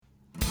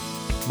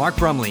Mark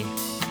Brumley,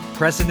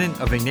 president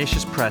of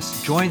Ignatius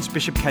Press, joins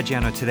Bishop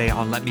Caggiano today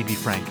on Let Me Be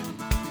Frank.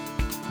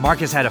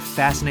 Mark has had a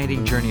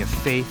fascinating journey of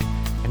faith,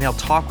 and he'll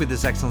talk with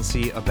His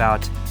Excellency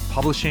about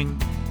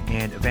publishing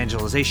and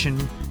evangelization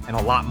and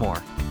a lot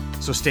more.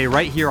 So stay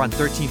right here on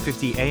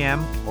 1350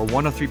 AM or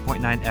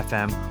 103.9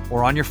 FM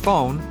or on your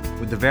phone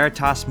with the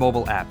Veritas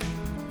mobile app.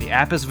 The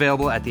app is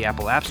available at the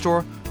Apple App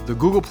Store, the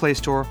Google Play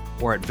Store,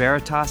 or at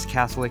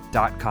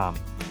veritascatholic.com.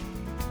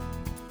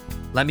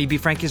 Let Me Be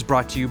Frank is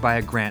brought to you by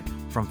a grant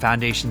from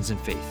Foundations in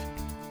Faith.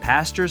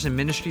 Pastors and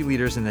ministry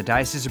leaders in the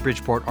Diocese of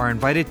Bridgeport are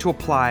invited to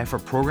apply for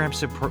program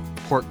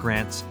support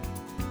grants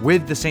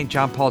with the St.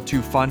 John Paul II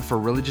Fund for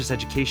Religious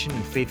Education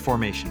and Faith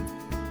Formation.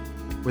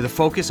 With a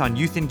focus on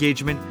youth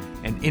engagement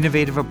and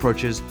innovative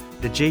approaches,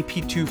 the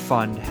JP2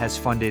 Fund has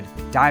funded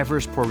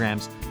diverse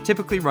programs,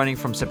 typically running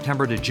from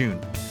September to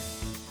June.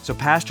 So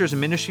pastors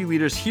and ministry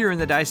leaders here in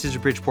the Diocese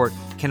of Bridgeport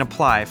can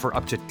apply for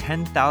up to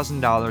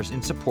 $10,000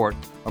 in support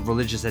of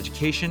religious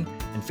education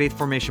and faith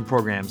formation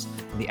programs.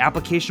 And the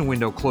application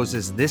window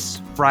closes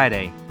this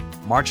Friday,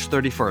 March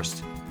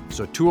 31st.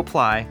 So to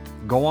apply,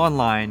 go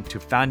online to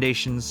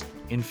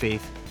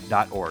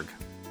foundationsinfaith.org.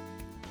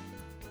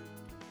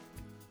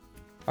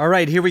 All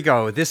right, here we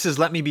go. This is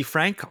Let Me Be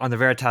Frank on the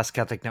Veritas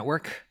Catholic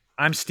Network.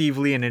 I'm Steve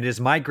Lee, and it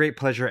is my great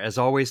pleasure, as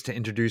always, to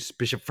introduce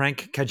Bishop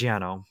Frank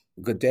Caggiano.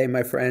 Good day,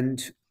 my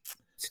friend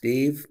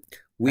Steve.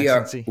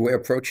 We're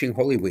approaching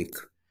Holy Week.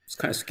 It's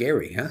kind of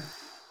scary, huh?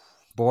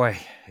 Boy,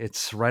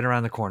 it's right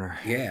around the corner.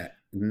 Yeah,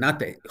 not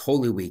that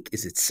Holy Week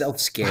is itself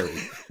scary,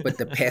 but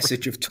the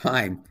passage of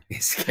time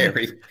is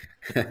scary.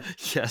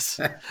 Yes,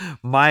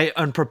 my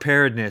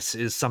unpreparedness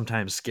is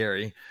sometimes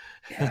scary.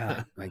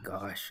 Yeah, my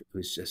gosh, it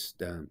was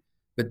just.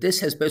 But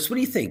this has been. So what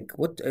do you think?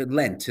 What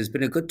Lent has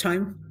been a good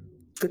time?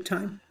 Good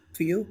time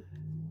for you?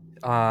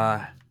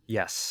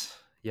 Yes,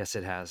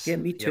 it has. Yeah,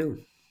 me too.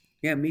 Yep.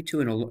 Yeah, me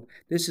too.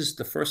 This is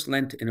the first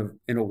Lent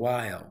in a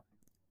while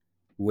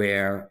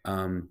where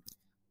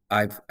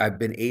I've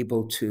been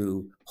able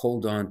to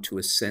hold on to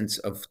a sense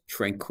of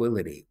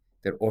tranquility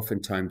that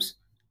oftentimes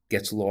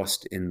gets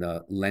lost in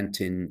the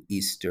Lenten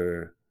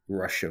Easter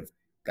rush of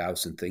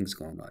 1,000 things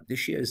going on.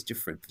 This year is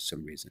different for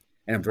some reason,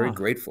 and I'm very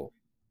grateful.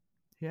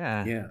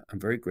 Yeah, I'm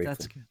very grateful.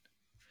 That's good.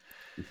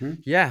 Mm-hmm.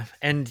 Yeah,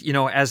 and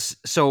as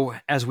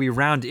we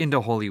round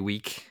into Holy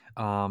Week,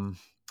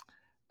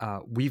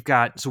 we've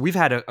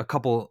had a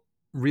couple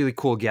really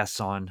cool guests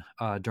on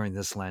during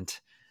this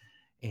Lent,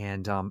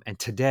 and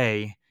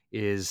today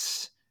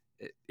is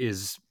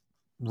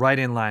right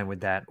in line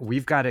with that.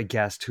 We've got a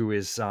guest who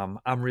is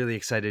I'm really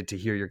excited to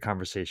hear your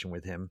conversation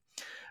with him.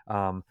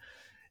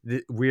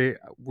 We're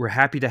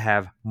happy to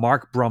have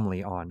Mark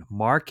Brumley on.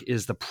 Mark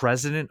is the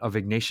president of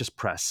Ignatius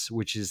Press,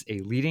 which is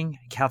a leading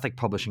Catholic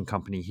publishing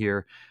company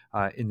here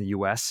in the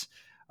U.S.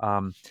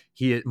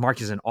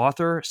 Mark is an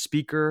author,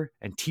 speaker,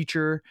 and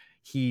teacher.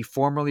 He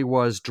formerly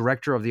was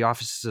director of the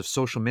Offices of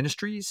Social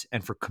Ministries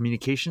and for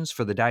Communications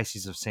for the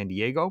Diocese of San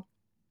Diego.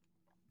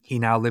 He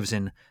now lives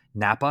in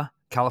Napa,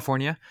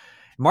 California.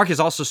 Mark has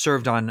also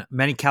served on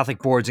many Catholic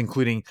boards,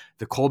 including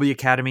the Colby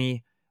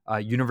Academy,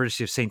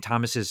 University of St.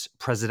 Thomas's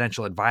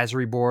Presidential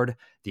Advisory Board,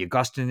 the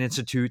Augustine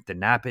Institute, the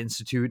Napa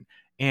Institute,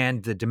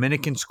 and the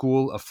Dominican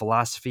School of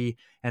Philosophy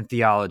and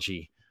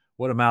Theology.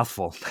 What a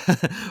mouthful.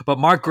 But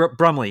Mark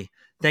Brumley,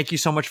 thank you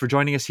so much for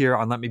joining us here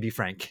on Let Me Be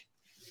Frank.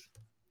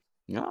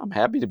 No, I'm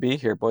happy to be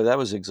here. Boy, that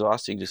was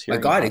exhausting just hearing.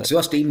 My God,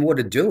 exhausting even more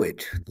to do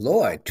it.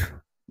 Lord.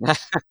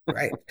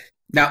 Right.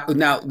 Now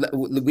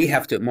we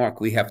have to, Mark,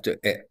 give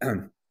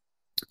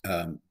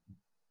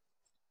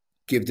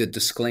the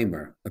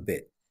disclaimer a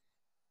bit.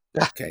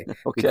 Okay.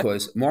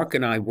 Because Mark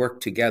and I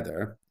work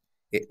together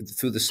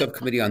through the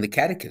subcommittee on the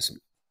catechism,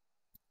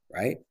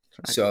 right?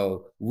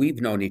 So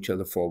we've known each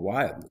other for a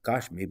while.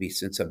 Gosh, maybe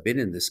since I've been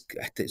in this,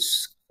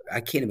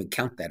 I can't even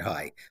count that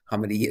high, how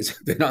many years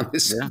I've been on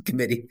this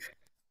subcommittee.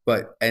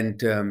 But,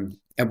 and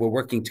we're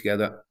working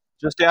together.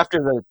 Just after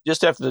the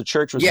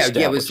church was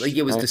established.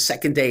 It was the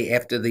second day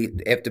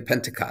after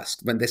Pentecost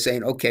when they're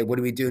saying, okay, what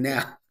do we do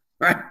now?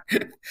 Right. We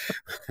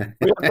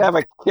have to have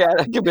a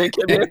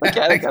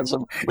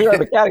catechism. We don't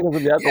have a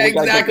catechism yet. Yeah,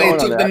 exactly. It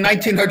took them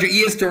 1,900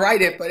 years to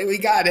write it, but we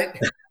got it.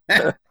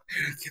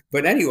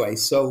 But anyway,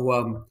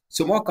 so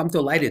Mark, I'm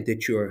delighted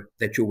that you're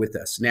with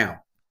us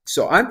now.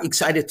 So I'm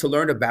excited to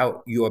learn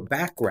about your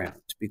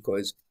background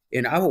because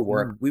in our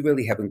work, we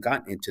really haven't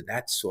gotten into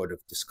that sort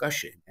of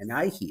discussion. And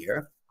I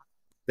hear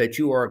that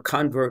you are a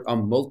convert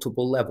on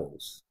multiple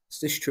levels. Is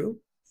this true?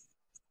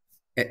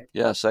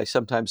 Yes, I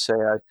sometimes say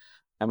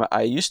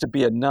I used to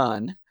be a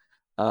nun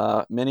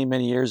many,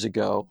 many years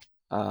ago.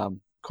 Of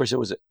course, it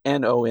was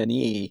None,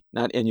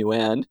 not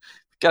Nun.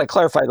 Got to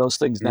clarify those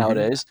things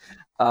nowadays,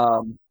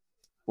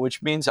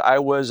 which means I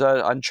was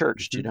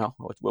unchurched,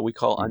 what we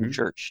call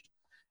unchurched.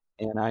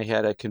 And I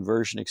had a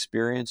conversion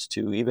experience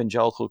to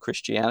evangelical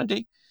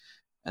Christianity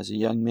as a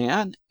young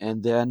man,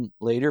 and then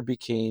later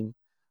became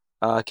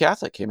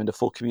Catholic, came into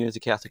full community of the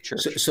Catholic Church.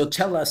 So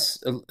tell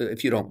us,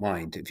 if you don't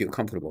mind, if you're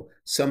comfortable,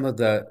 some of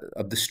the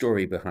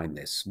story behind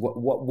this.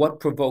 What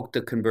provoked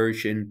the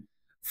conversion?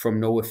 from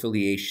no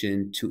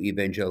affiliation to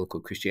evangelical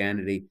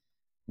Christianity.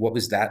 What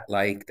was that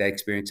like, that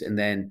experience? And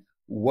then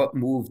what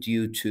moved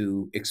you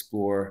to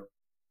explore,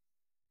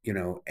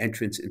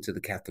 entrance into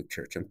the Catholic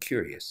Church? I'm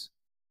curious.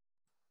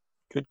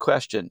 Good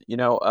question.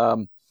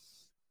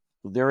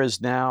 There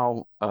is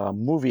now a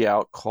movie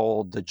out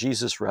called The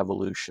Jesus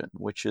Revolution,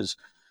 which is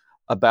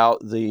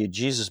about the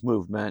Jesus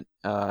movement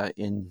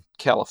in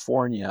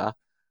California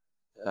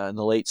in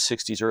the late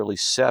 60s, early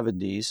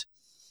 70s.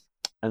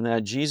 And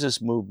that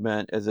Jesus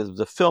movement,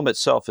 the film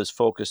itself is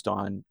focused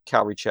on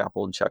Calvary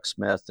Chapel and Chuck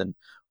Smith and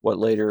what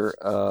later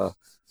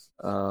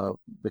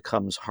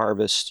becomes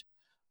Harvest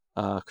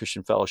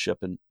Christian Fellowship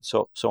and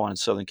so on in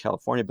Southern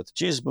California. But the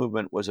Jesus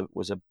movement was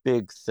a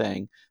big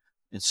thing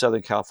in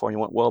Southern California,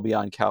 went well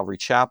beyond Calvary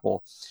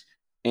Chapel.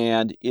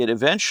 And it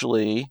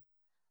eventually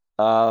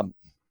moved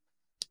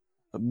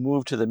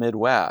to the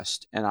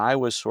Midwest. And I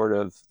was sort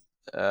of,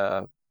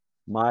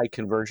 my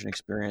conversion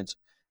experience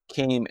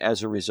came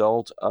as a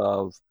result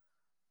of,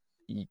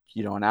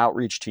 an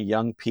outreach to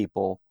young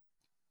people,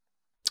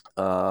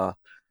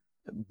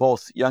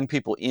 both young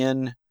people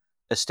in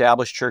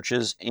established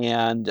churches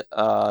and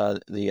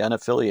the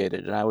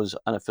unaffiliated. And I was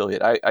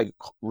unaffiliated. I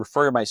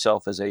refer to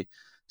myself as a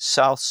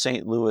South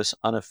St. Louis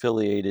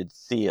unaffiliated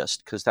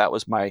theist because that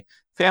was my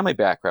family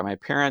background.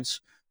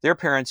 Their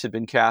parents had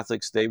been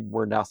Catholics. They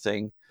were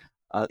nothing.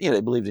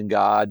 They believed in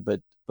God,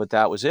 but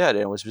that was it. And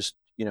it was just,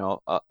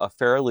 a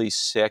fairly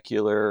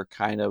secular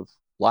kind of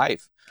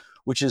life,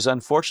 which has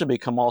unfortunately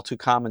become all too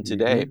common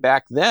today. Mm-hmm.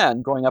 Back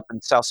then, growing up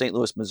in South St.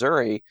 Louis,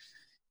 Missouri,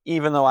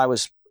 even though I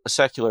was a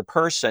secular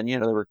person, there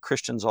were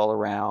Christians all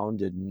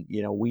around, and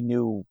we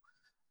knew,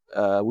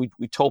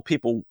 we told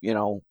people,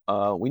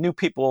 we knew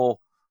people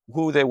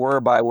who they were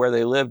by where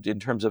they lived in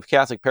terms of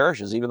Catholic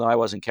parishes, even though I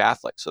wasn't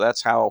Catholic. So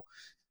that's how,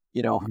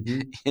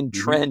 Mm-hmm.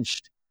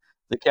 entrenched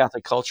the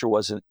Catholic culture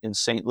was in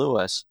St.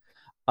 Louis.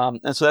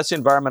 And so that's the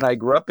environment I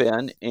grew up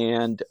in.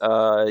 And,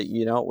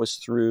 it was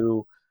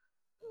through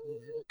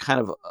kind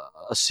of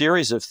a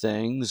series of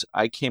things.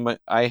 I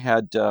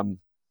had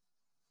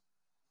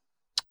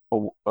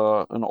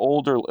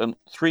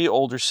three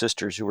older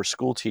sisters who were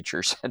school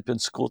teachers, had been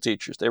school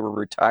teachers. They were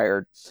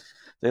retired.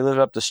 They lived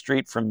up the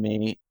street from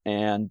me,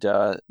 and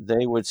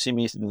they would see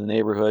me in the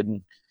neighborhood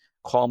and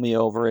call me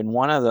over. And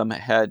one of them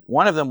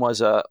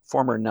was a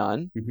former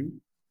nun. Mm-hmm.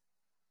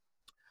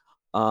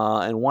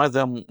 And one of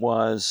them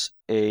was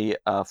a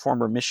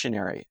former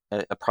missionary,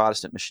 a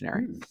Protestant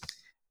missionary. Mm.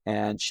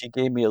 And she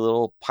gave me a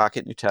little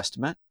pocket New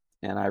Testament,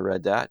 and I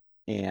read that,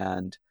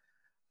 and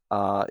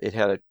it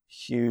had a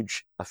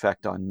huge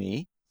effect on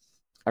me.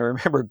 I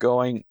remember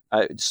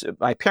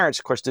my parents,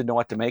 of course, didn't know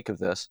what to make of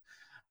this.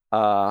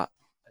 I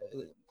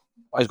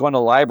was going to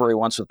the library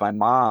once with my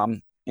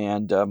mom,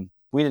 and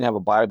we didn't have a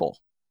Bible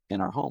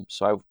in our home.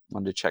 So I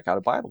wanted to check out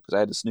a Bible because I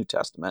had this New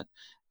Testament,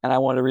 and I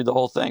wanted to read the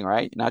whole thing,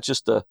 right? Not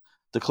just the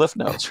Cliff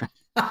Notes.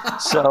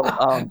 So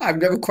I've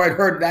never quite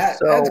heard that.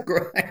 So, that's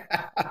great.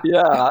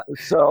 Yeah.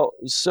 So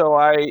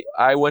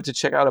I went to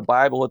check out a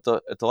Bible at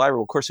the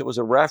library. Of course, it was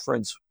a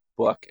reference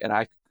book, and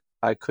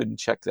I couldn't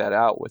check that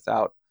out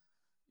without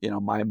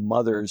my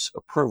mother's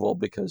approval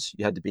because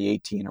you had to be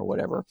 18 or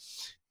whatever.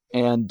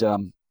 And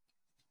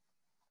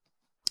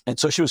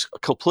so she was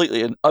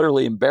completely and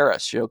utterly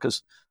embarrassed,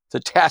 because the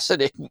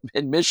tacit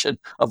admission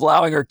of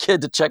allowing her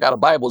kid to check out a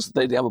Bible is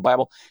that they have a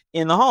Bible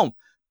in the home.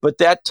 But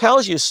that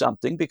tells you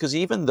something, because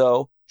even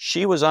though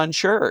she was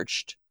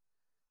unchurched,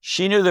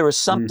 she knew there was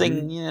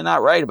something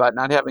not right about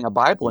not having a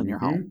Bible in your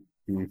home.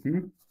 Mm-hmm.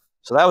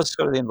 So that was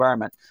sort of the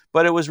environment.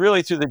 But it was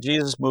really through the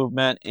Jesus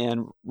movement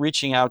and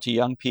reaching out to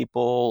young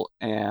people,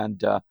 and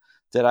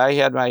that I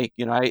had I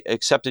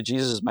accepted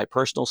Jesus as my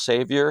personal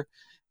savior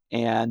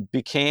and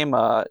became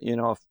on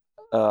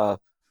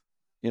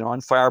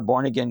fire,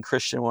 born again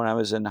Christian when I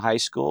was in high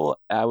school.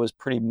 I was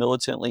pretty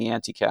militantly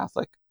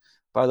anti-Catholic,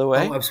 by the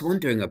way. Oh, I was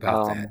wondering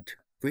about that.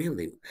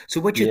 Really?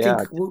 So what you Yeah,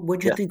 think?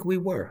 What you think we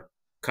were?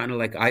 Kind of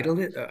like Um,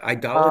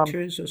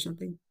 idolaters or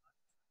something?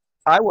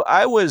 I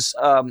was,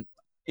 I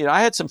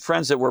had some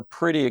friends that were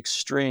pretty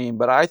extreme,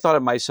 but I thought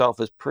of myself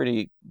as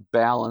pretty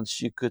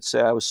balanced. You could say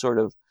I was sort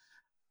of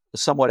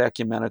somewhat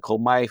ecumenical.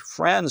 My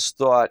friends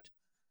thought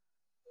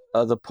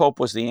the Pope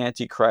was the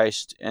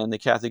Antichrist and the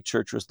Catholic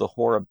Church was the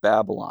whore of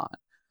Babylon.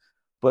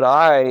 But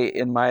I,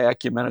 in my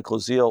ecumenical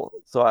zeal,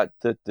 thought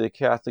that the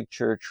Catholic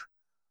Church,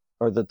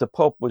 or that the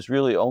Pope was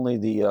really only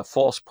the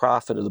false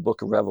prophet of the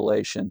Book of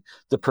Revelation,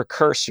 the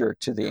precursor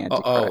to the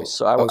Antichrist.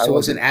 So I So it wasn't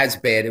wasn't. as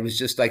bad. It was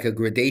just like a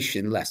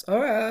gradation less. Oh,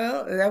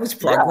 well, that was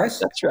Yeah, progress.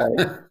 that's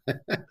right.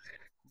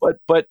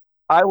 But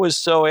I was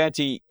so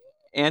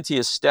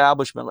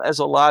anti-establishment, as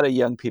a lot of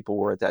young people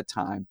were at that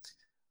time,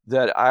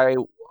 that I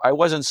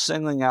wasn't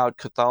singling out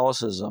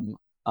Catholicism.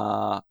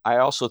 I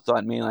also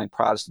thought mainline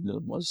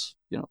Protestantism was,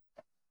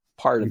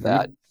 part of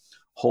that Mm-hmm.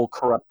 whole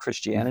corrupt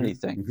Christianity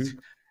thing. Mm-hmm.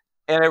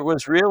 And it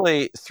was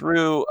really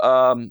through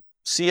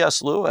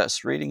C.S.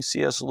 Lewis, reading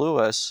C.S.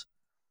 Lewis,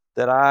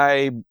 that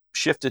I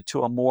shifted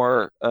to a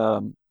more,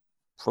 for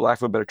lack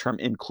of a better term,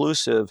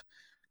 inclusive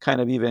kind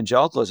of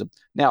evangelicalism.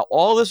 Now,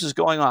 all this is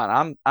going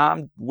on.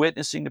 I'm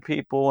witnessing to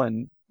people,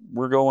 and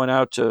we're going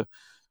out to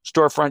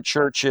storefront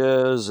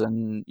churches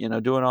and,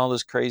 doing all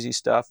this crazy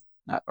stuff.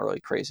 Not really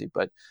crazy,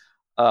 but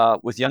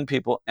with young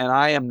people. And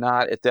I am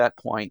not at that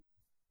point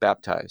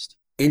baptized.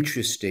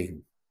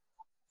 Interesting.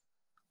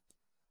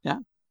 Yeah,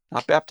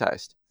 not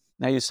baptized.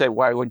 Now you say,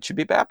 why wouldn't you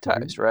be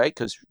baptized, right?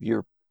 Because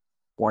you're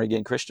born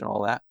again Christian,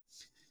 all that.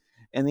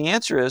 And the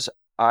answer is,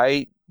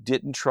 I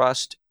didn't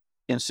trust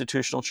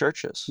institutional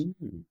churches.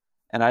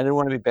 And I didn't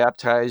want to be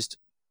baptized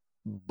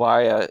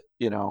by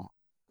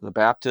the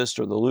Baptist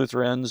or the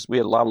Lutherans. We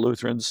had a lot of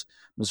Lutherans,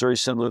 Missouri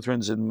Synod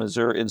Lutherans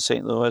in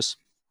St. Louis.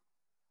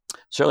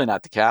 Certainly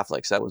not the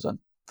Catholics. That was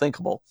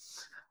unthinkable.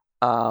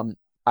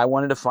 I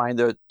wanted to find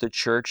the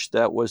church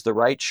that was the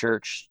right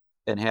church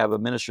and have a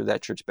minister of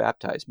that church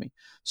baptize me.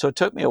 So it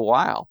took me a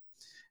while.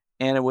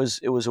 And it was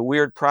a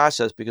weird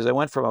process, because I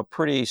went from a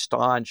pretty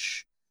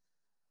staunch,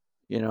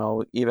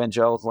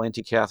 evangelical,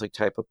 anti-Catholic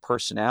type of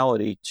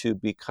personality to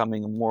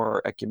becoming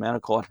more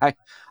ecumenical. And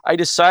I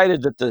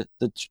decided that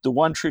the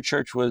one true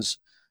church was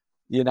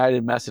the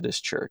United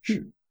Methodist Church.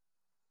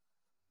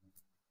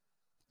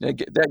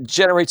 That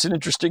generates an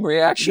interesting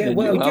reaction. Yeah,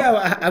 well,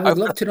 I would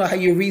love to know how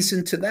you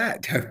reasoned to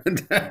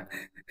that.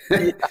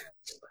 Yeah.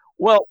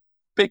 Well,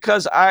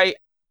 because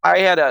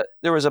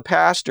there was a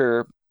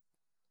pastor,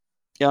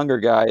 younger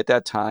guy at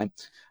that time,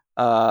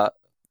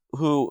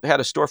 who had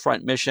a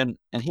storefront mission,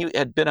 and he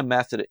had been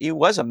he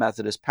was a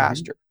Methodist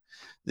pastor.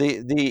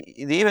 The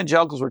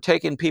evangelicals were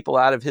taking people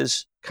out of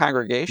his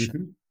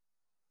congregation.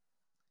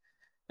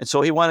 And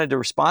so he wanted to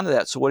respond to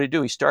that. So what did he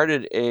do? He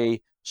started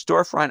a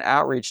storefront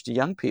outreach to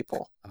young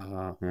people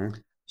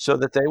so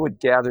that they would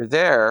gather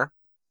there,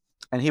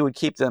 and he would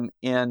keep them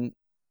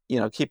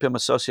keep him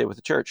associated with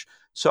the church.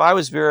 So I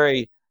was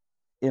very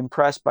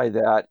impressed by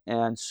that.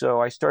 And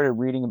so I started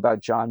reading about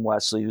John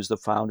Wesley, who's the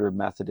founder of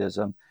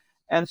Methodism.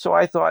 And so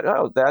I thought,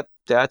 oh,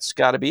 that's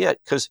got to be it.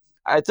 Because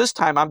at this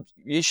time,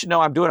 you should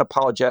know I'm doing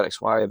apologetics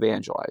while I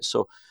evangelize.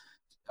 So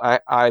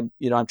I'm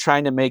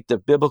trying to make the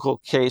biblical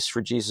case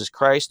for Jesus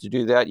Christ. To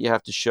do that, you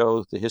have to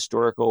show the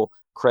historical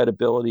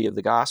credibility of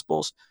the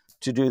Gospels.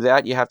 To do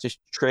that, you have to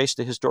trace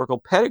the historical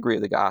pedigree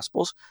of the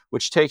Gospels,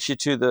 which takes you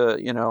to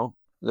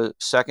the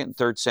second and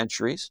third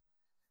centuries,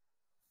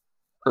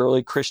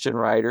 early Christian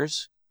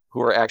writers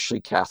who are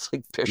actually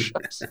Catholic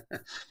bishops.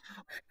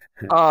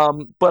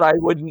 But I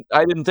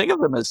didn't think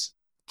of them as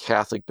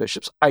Catholic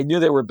bishops. I knew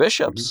they were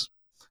bishops.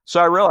 So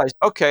I realized,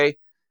 okay,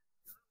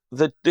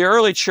 the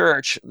early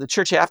church, the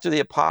church after the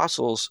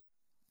apostles,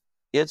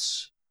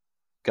 it's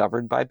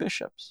governed by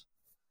bishops.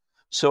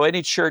 So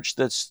any church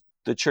that's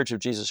the Church of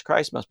Jesus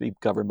Christ must be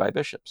governed by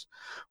bishops.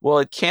 Well,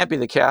 it can't be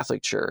the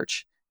Catholic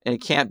Church, and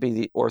it can't be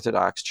the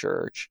Orthodox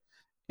Church,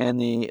 and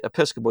the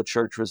Episcopal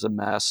Church was a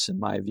mess, in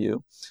my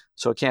view.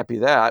 So it can't be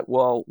that.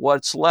 Well,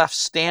 what's left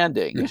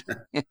standing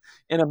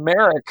in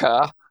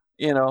America,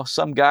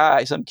 some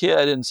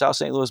kid in South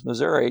St. Louis,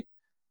 Missouri,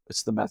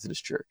 it's the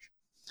Methodist Church.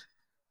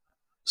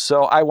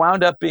 So I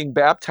wound up being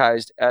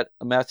baptized at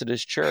a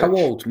Methodist church. How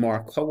old,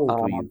 Mark? How old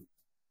were you?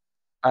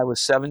 I was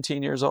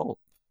 17 years old.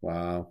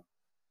 Wow.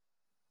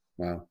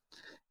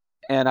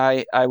 And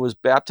I was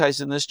baptized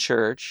in this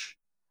church,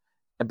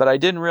 but I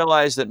didn't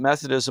realize that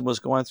Methodism was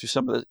going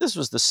through this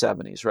was the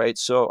 70s, right?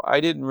 So I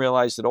didn't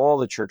realize that all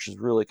the churches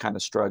were really kind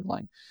of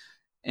struggling.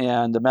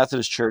 And the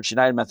Methodist Church,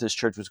 United Methodist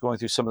Church, was going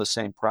through some of the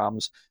same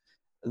problems.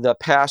 The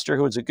pastor,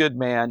 who was a good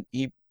man,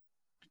 he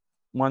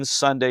one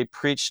Sunday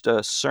preached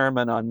a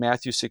sermon on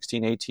Matthew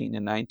 16, 18,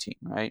 and 19,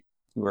 right?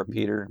 You are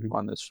Peter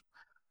upon this.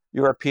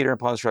 You are Peter, and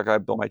upon this rock I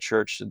build my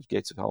church, and the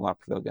gates of hell will not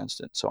prevail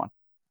against it, and so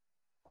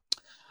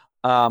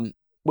on.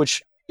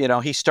 Which,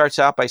 he starts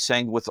out by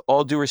saying, with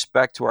all due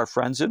respect to our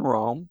friends in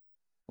Rome,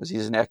 because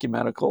he's an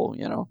ecumenical,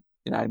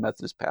 United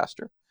Methodist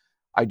pastor,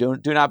 I do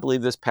not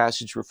believe this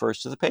passage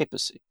refers to the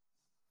papacy.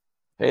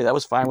 Hey, that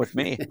was fine with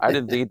me. I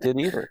didn't think it did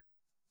either.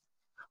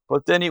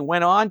 But then he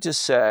went on to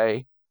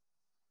say,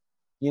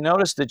 you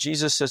notice that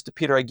Jesus says to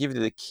Peter, I give you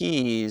the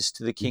keys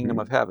to the kingdom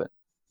of heaven.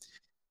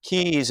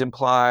 Keys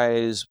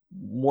implies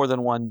more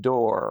than one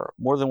door.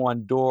 More than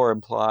one door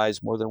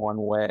implies more than one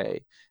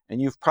way.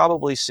 And you've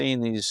probably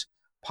seen these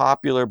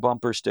popular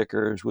bumper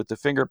stickers with the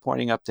finger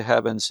pointing up to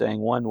heaven saying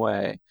one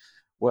way.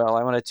 Well,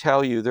 I want to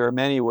tell you, there are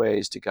many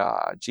ways to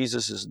God.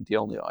 Jesus isn't the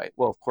only way.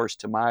 Well, of course,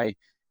 to my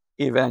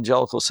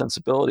evangelical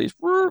sensibilities,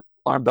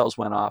 alarm bells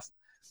went off.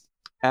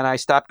 And I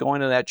stopped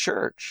going to that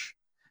church.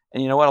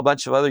 And you know what? A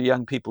bunch of other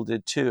young people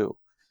did too.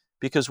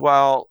 Because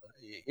while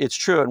it's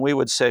true, and we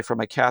would say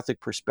from a Catholic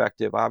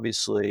perspective,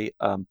 obviously,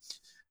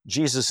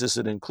 Jesus is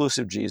an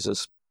inclusive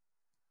Jesus.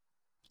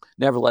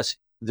 Nevertheless,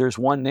 there's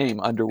one name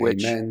under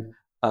which we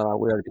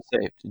are to be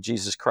saved,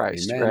 Jesus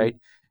Christ, right?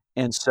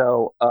 And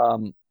so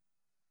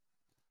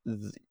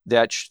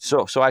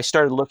so I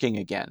started looking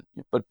again,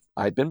 but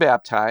I'd been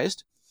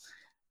baptized,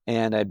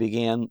 and I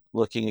began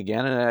looking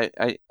again,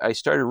 and I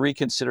started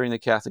reconsidering the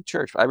Catholic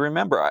Church. I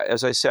remember,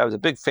 as I said, I was a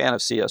big fan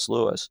of C.S.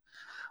 Lewis.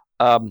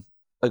 One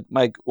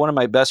of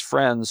my best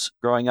friends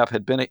growing up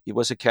he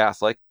was a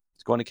Catholic. He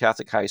was going to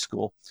Catholic high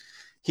school,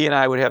 he and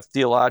I would have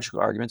theological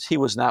arguments. He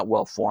was not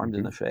well formed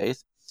in the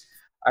faith.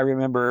 I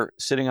remember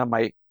sitting on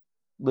my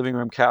living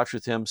room couch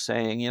with him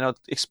saying,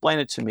 explain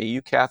it to me.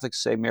 You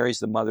Catholics say Mary's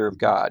the mother of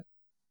God.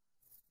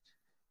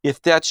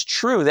 If that's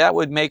true, that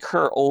would make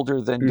her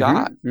older than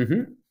God.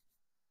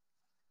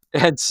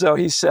 And so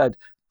he said,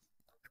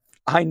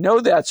 I know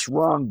that's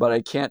wrong, but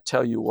I can't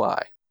tell you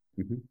why.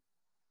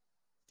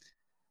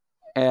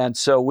 And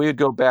so we would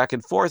go back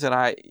and forth,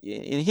 and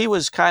he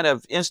was kind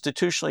of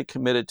institutionally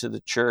committed to the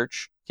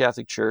church,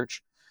 Catholic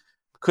Church,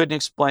 couldn't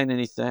explain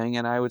anything.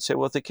 And I would say,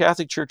 well, if the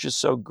Catholic Church is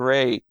so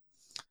great,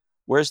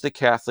 where's the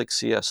Catholic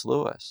C.S.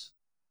 Lewis?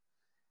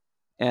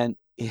 And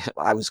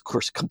I was, of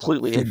course,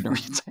 completely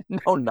ignorant,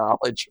 no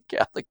knowledge of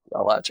Catholic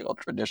theological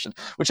tradition,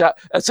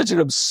 that's such an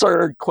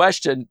absurd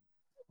question.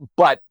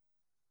 But,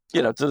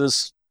 to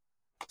this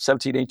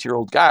 17,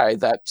 18-year-old guy,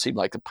 that seemed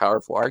like a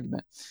powerful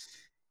argument.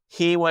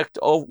 He walked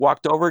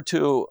over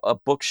to a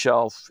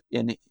bookshelf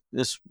we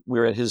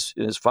were in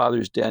his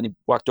father's den. He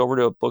walked over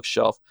to a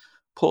bookshelf,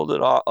 pulled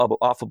it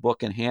off a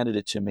book and handed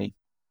it to me.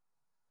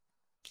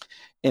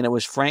 And it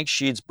was Frank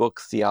Sheed's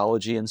book,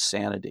 Theology and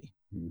Sanity.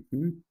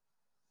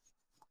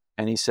 And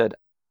he said,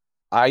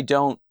 I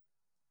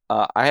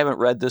haven't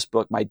read this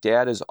book. My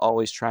dad is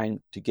always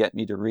trying to get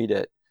me to read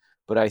it,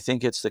 but I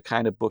think it's the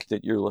kind of book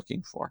that you're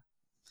looking for.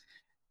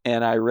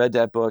 And I read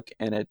that book,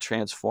 and it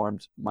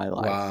transformed my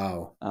life.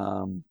 Wow.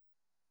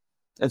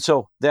 And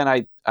so then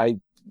I've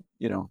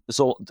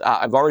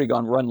already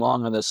run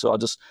long on this, so I'll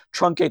just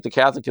truncate the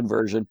Catholic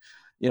conversion.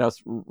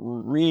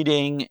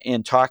 Reading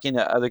and talking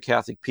to other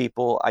Catholic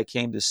people, I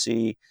came to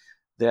see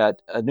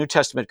that a New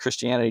Testament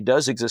Christianity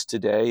does exist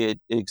today. It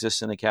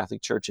exists in the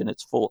Catholic Church in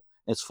its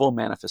full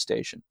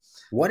manifestation.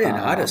 What an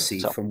odyssey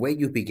from where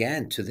you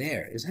began to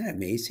there. Isn't that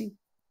amazing?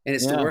 And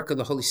it's the work of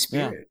the Holy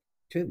Spirit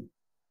too.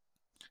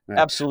 Right.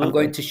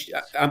 Absolutely.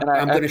 I'm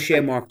going to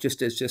share, Mark,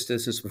 just as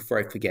this before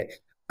I forget.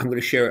 I'm going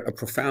to share a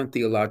profound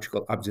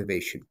theological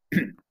observation.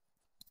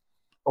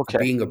 Okay.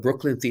 Being a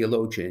Brooklyn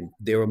theologian,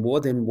 there are more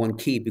than one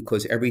key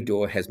because every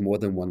door has more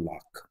than one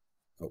lock.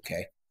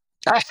 Okay.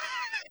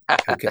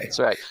 Okay. That's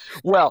right.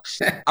 Well,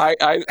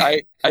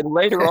 I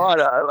later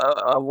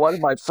on, one of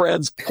my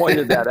friends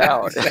pointed that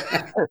out.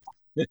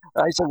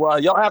 I said, well,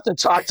 you'll have to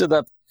talk to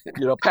the,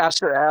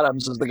 Pastor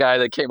Adams is the guy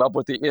that came up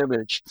with the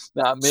image,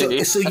 not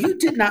me. So you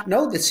did not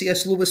know that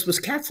C.S. Lewis was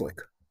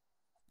Catholic?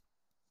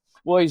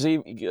 Well,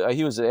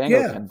 he was an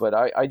Anglican, but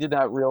I did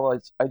not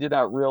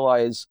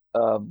realize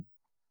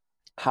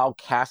how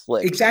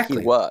Catholic he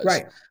was.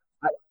 Right.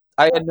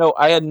 I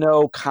had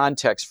no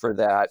context for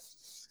that.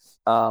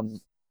 So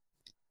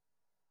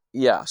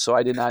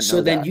I did not know.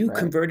 So then you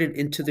converted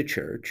into the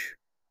church,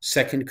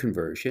 second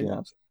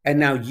conversion, and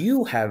now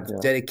you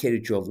have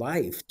dedicated your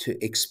life to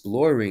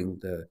exploring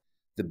the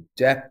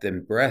depth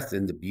and breadth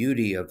and the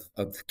beauty of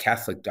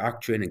Catholic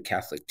doctrine and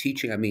Catholic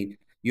teaching. I mean,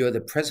 you're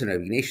the president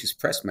of Ignatius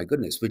Press, my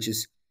goodness, which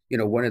is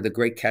one of the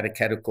great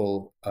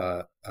catechetical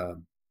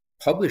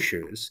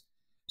publishers.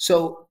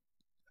 So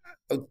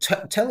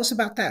tell us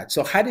about that.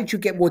 So how did you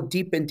get more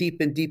deep and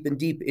deep and deep and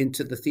deep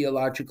into the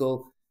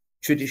theological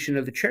tradition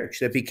of the church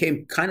that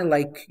became kind of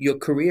like your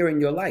career and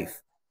your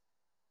life?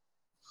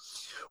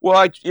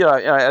 Well,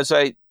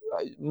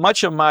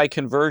 much of my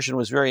conversion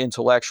was very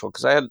intellectual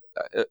because I had,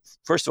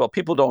 first of all,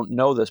 people don't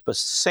know this, but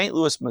St.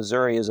 Louis,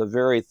 Missouri is a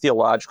very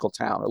theological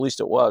town. At least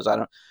it was.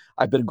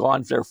 I've been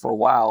gone there for a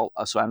while,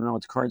 so I don't know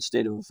what the current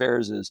state of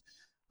affairs is.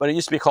 But it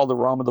used to be called the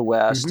Rome of the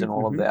West and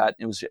all of that.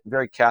 It was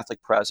very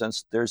Catholic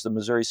presence. There's the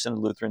Missouri Synod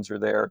Lutherans are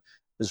there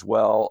as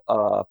well.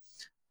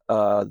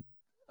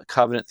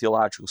 Covenant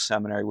Theological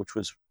Seminary, which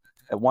was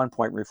at one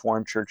point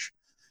Reformed Church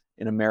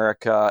in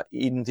America.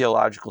 Eden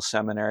Theological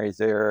Seminary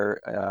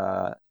there.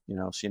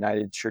 It's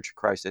United Church of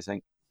Christ, I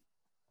think.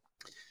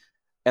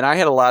 And I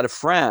had a lot of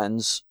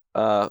friends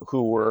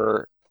who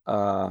were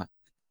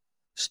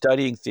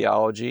studying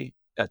theology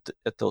at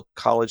the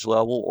college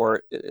level,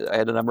 or I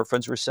had a number of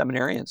friends who were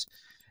seminarians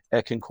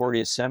at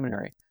Concordia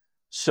Seminary.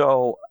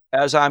 So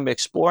as I'm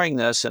exploring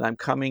this and I'm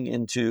coming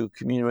into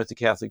communion with the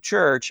Catholic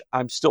Church,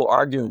 I'm still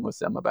arguing with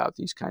them about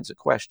these kinds of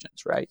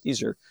questions, right?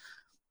 These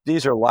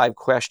are live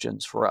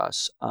questions for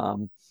us.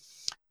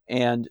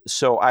 And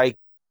so I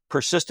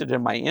persisted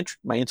in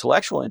my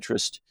intellectual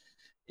interest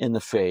in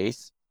the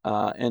faith,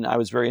 and I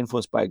was very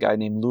influenced by a guy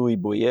named Louis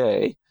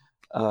Bouillet,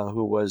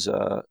 who was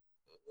a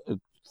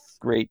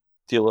great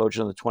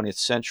theologian of the 20th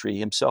century,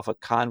 himself a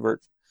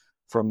convert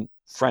from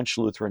French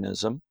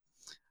Lutheranism.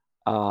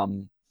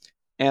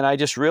 And I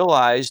just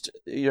realized,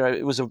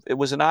 it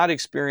was an odd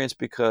experience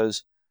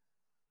because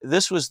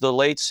this was the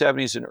late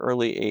 70s and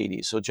early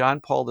 80s. So John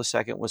Paul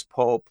II was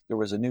Pope. There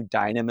was a new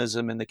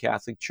dynamism in the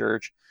Catholic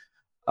Church.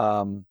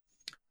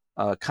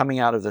 Coming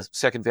out of the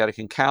Second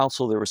Vatican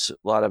Council, there was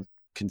a lot of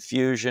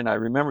confusion. I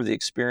remember the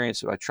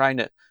experience of trying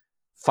to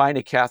find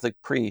a Catholic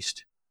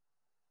priest.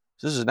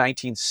 This is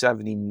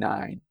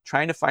 1979.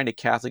 Trying to find a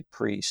Catholic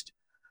priest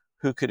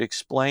who could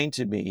explain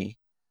to me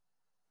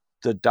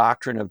the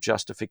doctrine of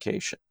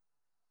justification,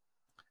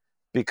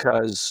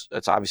 because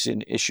it's obviously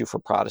an issue for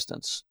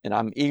Protestants, and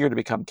I'm eager to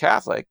become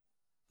Catholic.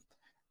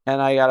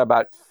 And I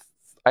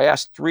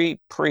asked 3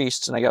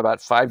 priests, and I got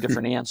about 5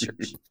 different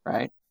answers,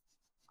 right?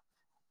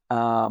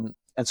 And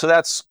so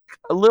that's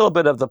a little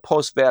bit of the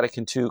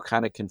post-Vatican II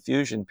kind of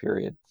confusion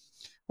period.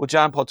 Well,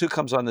 John Paul II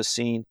comes on the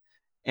scene,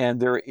 and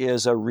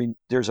there's a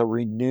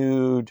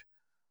renewed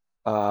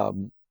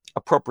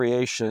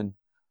appropriation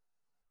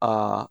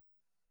of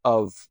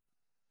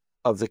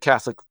the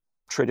Catholic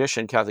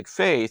tradition, Catholic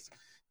faith,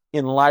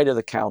 in light of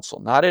the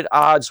council, not at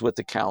odds with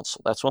the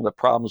council. That's one of the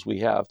problems we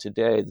have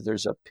today, that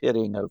there's a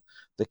pitting of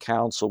the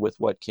council with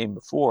what came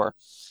before,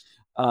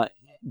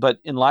 but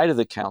in light of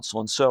the council.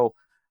 And so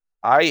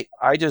I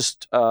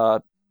just,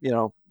 got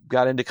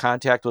into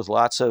contact with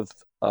lots of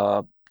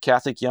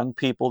Catholic young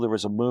people. There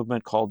was a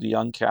movement called the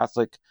Young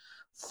Catholic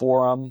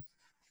Forum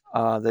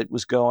that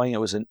was going. It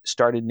was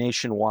started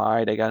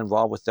nationwide. I got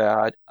involved with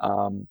that.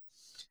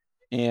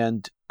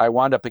 And I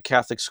wound up a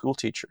Catholic school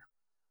teacher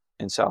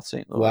in South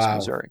St. Louis, Wow.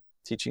 Missouri,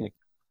 teaching a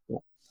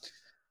school.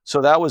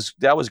 So that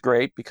was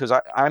great, because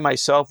I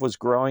myself was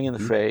growing in the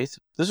faith.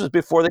 This was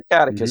before the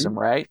catechism,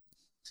 right?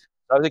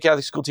 I was a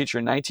Catholic school teacher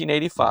in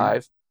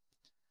 1985.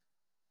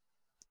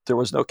 There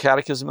was no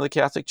catechism of the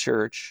Catholic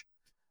Church.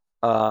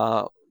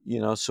 So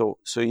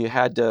you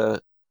had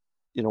to,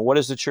 what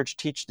does the church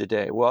teach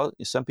today? Well,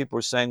 some people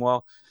were saying,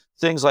 well,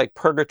 things like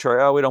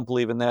purgatory, we don't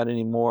believe in that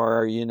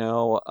anymore.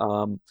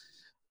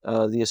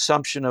 The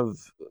Assumption of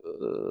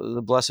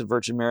the Blessed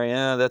Virgin Mary,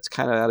 that's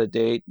kind of out of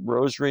date.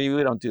 Rosary,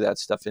 we don't do that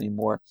stuff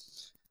anymore.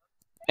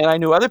 And I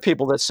knew other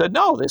people that said,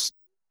 no,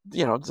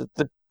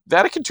 the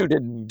Vatican II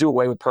didn't do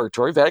away with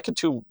purgatory. Vatican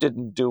II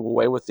didn't do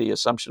away with the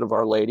Assumption of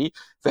Our Lady.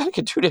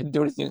 Vatican II didn't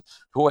do anything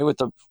away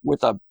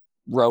with a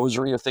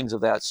rosary or things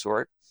of that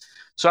sort.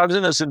 So I was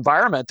in this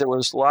environment. There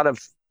was a lot of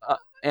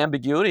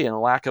ambiguity and a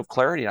lack of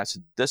clarity. And I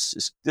said,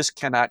 this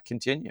cannot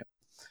continue.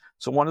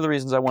 So one of the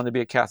reasons I wanted to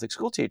be a Catholic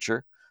school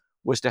teacher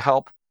was to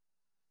help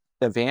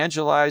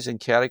evangelize and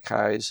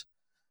catechize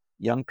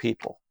young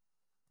people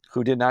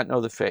who did not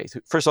know the faith.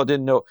 First of all,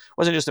 it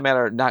wasn't just a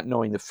matter of not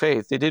knowing the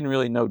faith. They didn't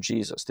really know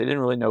Jesus. They didn't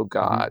really know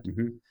God.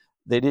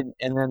 They didn't.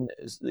 And then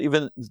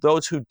even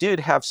those who did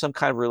have some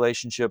kind of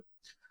relationship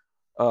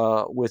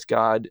with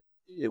God,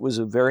 it was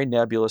a very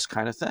nebulous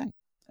kind of thing.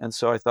 And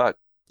so I thought,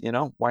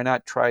 why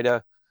not try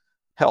to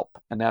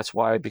help? And that's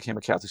why I became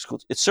a Catholic school.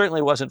 It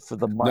certainly wasn't for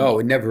the money. No,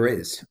 it never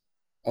is.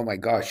 Oh my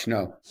gosh,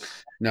 no.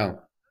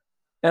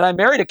 And I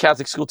married a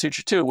Catholic school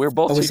teacher too. We were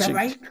both teaching. Is that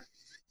right?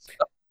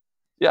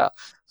 Yeah.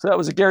 So that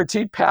was a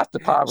guaranteed path to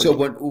poverty.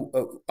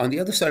 So on the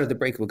other side of the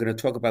break, we're going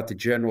to talk about the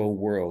general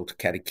world,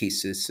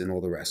 catechesis and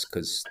all the rest,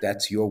 because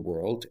that's your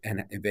world,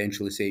 and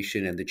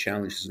evangelization and the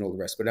challenges and all the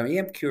rest. But I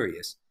am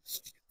curious,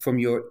 from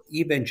your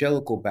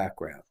evangelical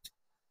background,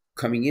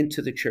 coming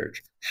into the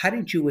church, how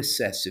did you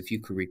assess, if you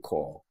could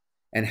recall,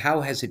 and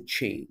how has it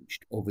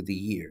changed over the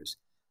years,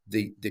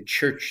 the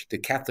church, the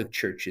Catholic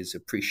Church's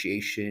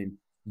appreciation,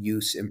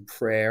 use, and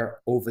prayer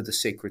over the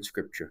sacred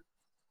scripture?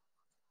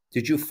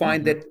 Did you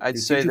find that?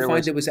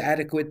 It was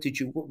adequate?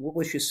 What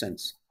was your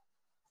sense?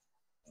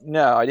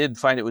 No, I didn't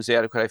find it was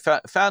adequate. I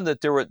found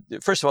that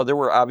first of all, there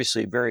were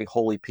obviously very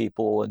holy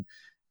people, and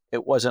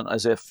it wasn't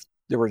as if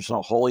there was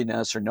no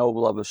holiness or no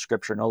love of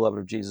Scripture, no love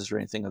of Jesus or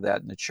anything of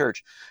that in the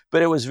church.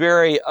 But it was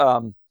very,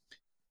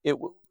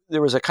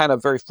 there was a kind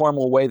of very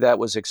formal way that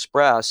was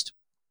expressed.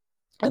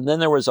 And then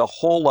there was a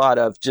whole lot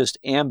of just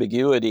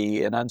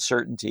ambiguity and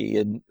uncertainty,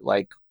 and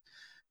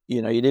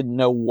you didn't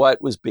know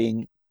what was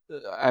being.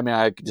 I mean,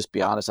 I could just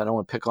be honest. I don't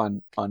want to pick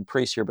on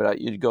priests here,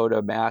 but you'd go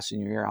to mass and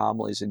you hear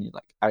homilies, and you're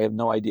like, I have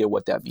no idea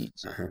what that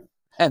means.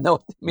 I know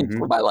what it means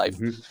for my life.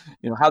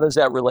 How does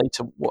that relate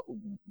to what,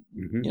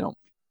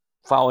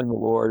 following the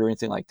Lord or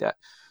anything like that?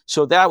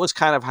 So that was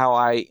kind of how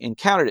I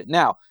encountered it.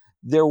 Now,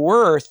 there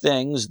were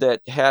things that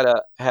had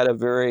a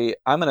very,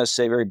 I'm going to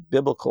say, very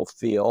biblical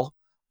feel,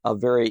 a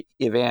very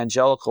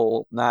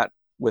evangelical, not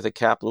with a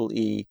capital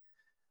E,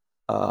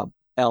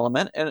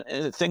 element,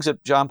 and things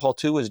that John Paul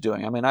II was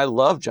doing. I mean, I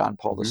love John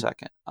Paul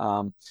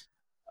II.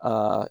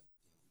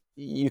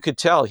 You could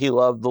tell he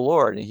loved the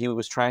Lord, and he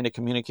was trying to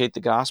communicate the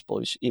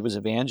gospel. He was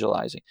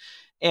evangelizing.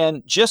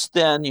 And just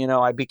then,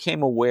 I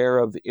became aware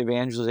of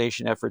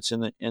evangelization efforts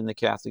in the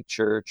Catholic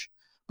Church,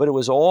 but it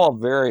was all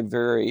very,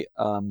 very,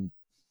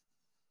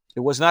 it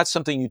was not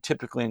something you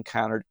typically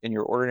encountered in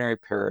your ordinary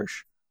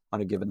parish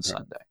on a given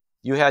Sunday.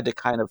 You had to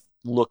kind of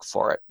look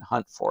for it,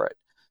 hunt for it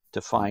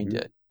to find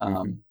it.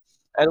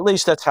 At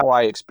least that's how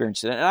I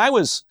experienced it. And I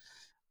was,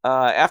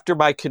 after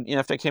I came in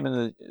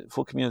the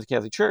full community of the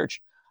Catholic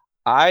Church,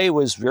 I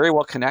was very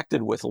well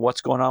connected with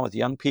what's going on with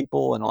young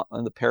people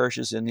and the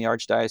parishes in the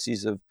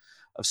Archdiocese of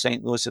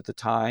St. Louis at the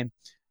time.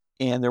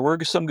 And there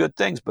were some good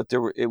things, but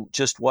it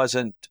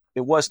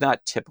was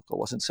not typical. It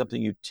wasn't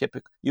something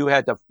you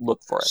had to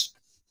look for it.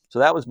 So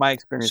that was my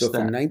experience then. So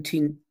from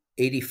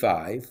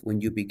 1985,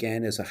 when you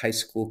began as a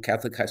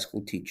Catholic high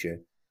school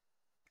teacher.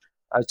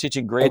 I was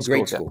teaching grade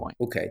school at that point.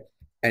 Okay.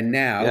 And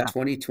now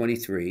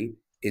 2023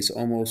 is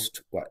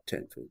almost,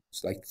 10,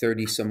 it's like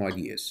 30 some odd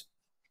years.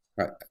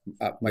 Right.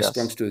 My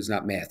strong suit is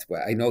not math,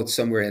 but I know it's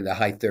somewhere in the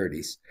high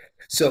 30s.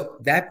 So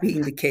that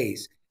being the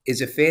case,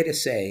 is it fair to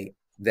say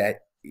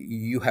that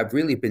you have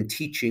really been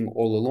teaching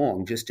all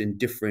along, just in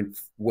different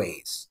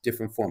ways,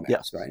 different formats,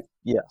 Yes. right?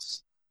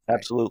 Yes. Right.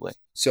 Absolutely.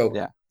 So,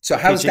 Yeah. so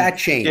how's Teaching that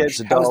kids,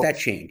 changed? How has that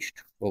adults.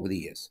 changed over the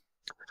years?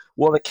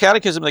 Well, the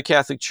Catechism of the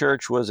Catholic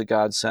Church was a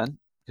godsend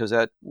because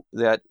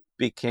that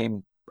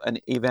became an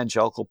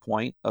evangelical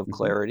point of Mm-hmm.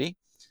 clarity.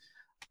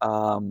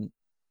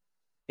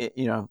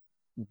 You know,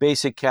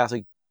 basic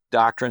Catholic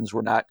doctrines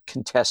were not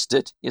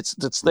contested. It's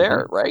Mm-hmm.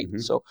 there, right? Mm-hmm.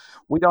 So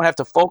we don't have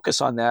to focus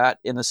on that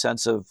in the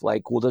sense of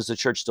like, well, does the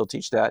church still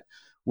teach that?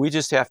 We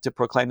just have to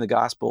proclaim the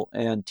gospel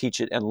and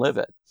teach it and live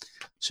it.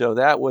 So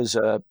that was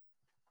a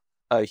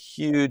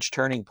huge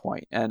turning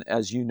point. And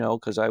as you know,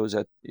 because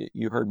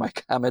you heard my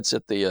comments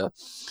at the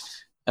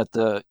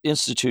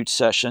Institute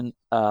session,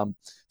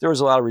 there was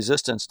a lot of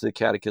resistance to the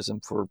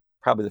catechism for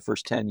probably the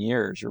first 10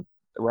 years or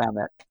around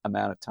that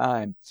amount of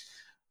time.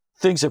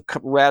 Things have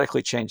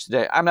radically changed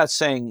today. I'm not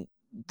saying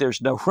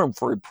there's no room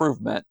for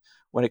improvement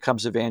when it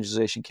comes to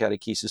evangelization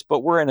catechesis,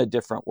 but we're in a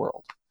different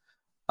world.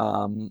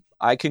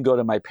 I can go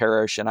to my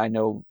parish and I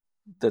know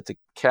that the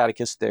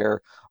catechists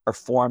there are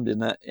formed in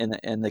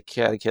the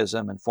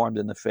catechism and formed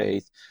in the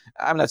faith.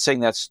 I'm not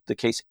saying that's the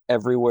case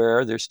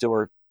everywhere. We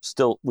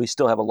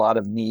still have a lot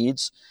of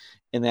needs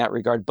in that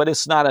regard, but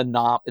it's not an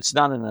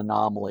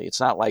anomaly. It's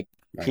not like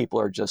Right.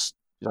 people are just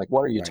like,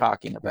 what are you Right.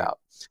 talking Right. about?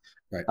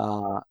 Right.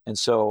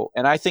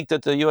 And I think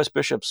that the U.S.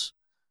 bishops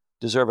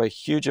deserve a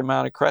huge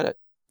amount of credit.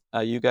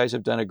 You guys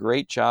have done a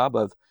great job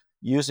of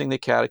using the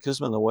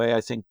catechism in the way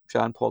I think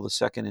John Paul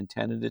II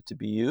intended it to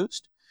be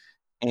used.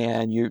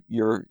 And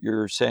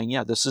you're saying,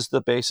 yeah, this is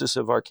the basis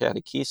of our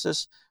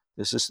catechesis.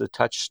 This is the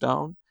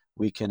touchstone.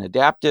 We can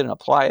adapt it and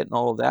apply it and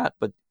all of that,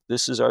 but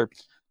this is our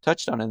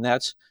touchstone, and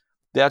that's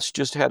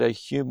just had a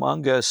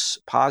humongous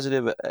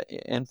positive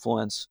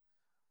influence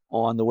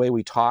on the way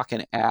we talk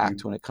and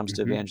act when it comes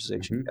to Mm-hmm.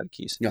 evangelization Mm-hmm.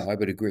 catechesis. No, I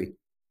would agree.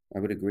 I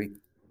would agree.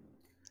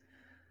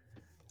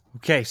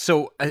 Okay,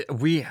 so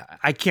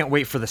I can't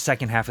wait for the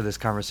second half of this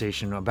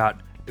conversation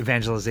about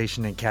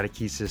evangelization and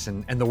catechesis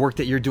and the work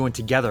that you're doing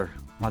together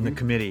on the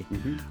committee.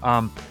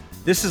 Mm-hmm.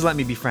 This is Let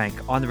Me Be Frank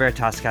on the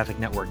Veritas Catholic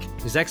Network.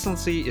 His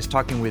Excellency is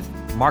talking with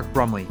Mark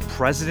Brumley,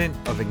 President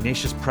of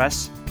Ignatius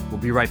Press. We'll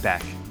be right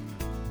back.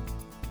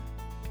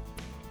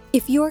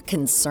 If you're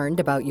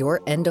concerned about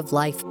your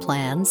end-of-life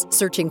plans,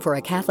 searching for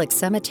a Catholic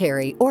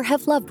cemetery, or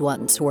have loved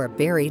ones who are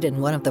buried in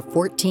one of the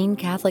 14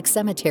 Catholic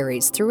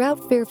cemeteries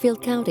throughout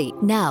Fairfield County,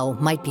 now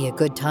might be a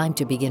good time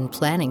to begin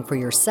planning for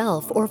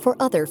yourself or for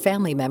other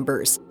family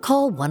members.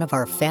 Call one of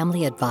our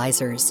family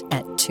advisors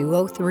at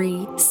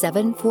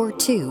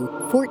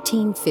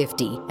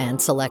 203-742-1450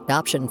 and select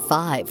option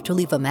 5 to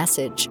leave a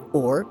message,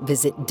 or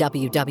visit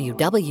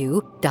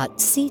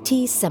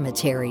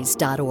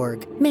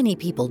www.ctcemeteries.org. Many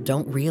people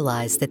don't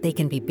realize that they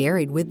can be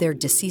buried with their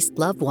deceased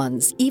loved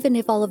ones, even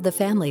if all of the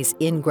family's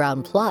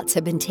in-ground plots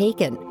have been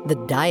taken.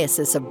 The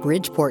Diocese of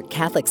Bridgeport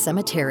Catholic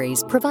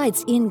Cemeteries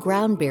provides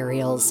in-ground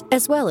burials,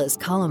 as well as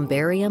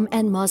columbarium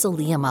and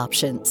mausoleum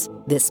options.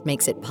 This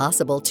makes it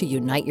possible to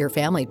unite your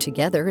family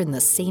together in the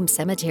same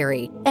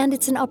cemetery, and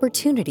it's an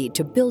opportunity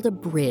to build a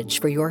bridge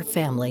for your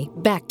family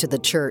back to the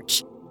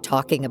church.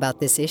 Talking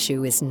about this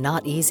issue is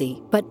not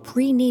easy, but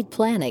pre-need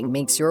planning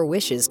makes your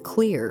wishes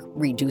clear,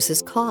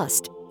 reduces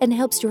cost, and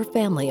helps your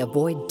family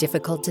avoid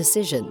difficult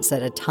decisions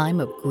at a time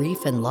of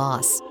grief and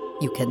loss.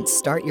 You can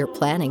start your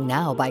planning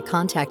now by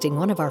contacting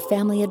one of our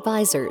family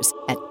advisors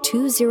at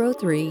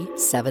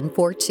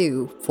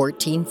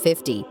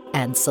 203-742-1450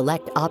 and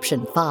select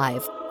option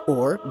 5,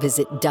 or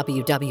visit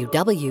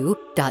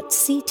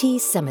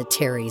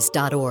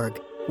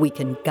www.ctcemeteries.org. We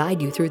can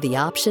guide you through the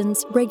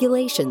options,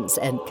 regulations,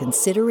 and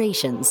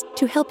considerations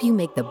to help you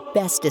make the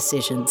best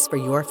decisions for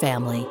your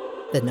family.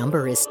 The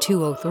number is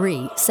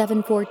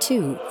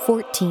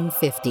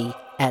 203-742-1450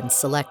 and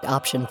select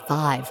option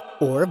 5,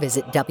 or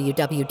visit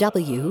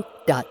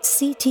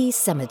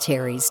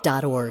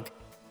www.ctcemeteries.org.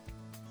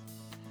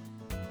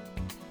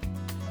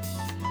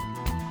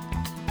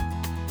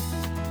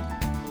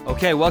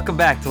 Okay, welcome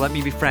back to Let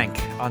Me Be Frank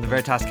on the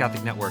Veritas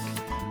Catholic Network.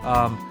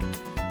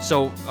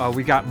 So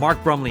we got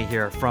Mark Brumley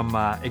here from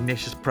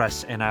Ignatius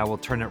Press, and I will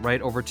turn it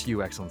right over to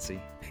you,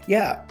 Excellency.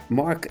 Yeah,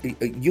 Mark,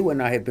 you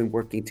and I have been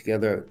working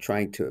together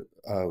trying to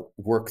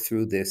work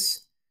through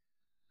this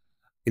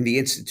in the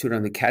Institute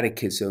on the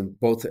Catechism,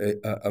 both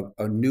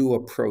a new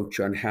approach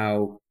on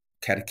how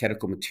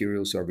catechetical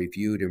materials are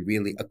reviewed and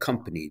really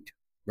accompanied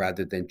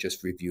rather than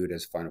just reviewed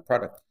as final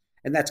product.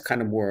 And that's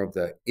kind of more of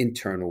the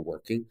internal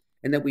working.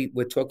 And then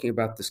we're talking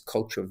about this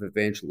culture of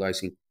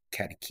evangelizing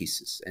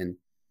catechesis. And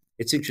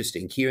it's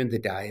interesting here in the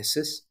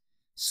diocese.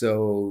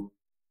 So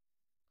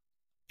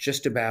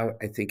just about,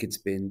 I think it's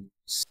been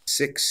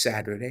 6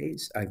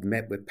 Saturdays, I've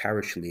met with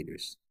parish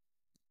leaders.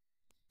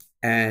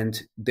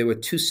 And there were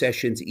 2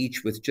 sessions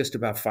each with just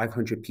about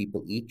 500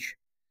 people each,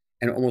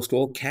 and almost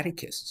all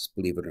catechists,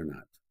 believe it or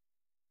not.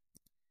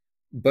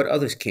 But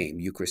others came,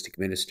 Eucharistic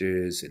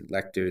ministers and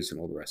lectors and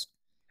all the rest.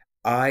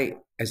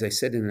 As I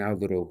said in our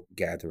little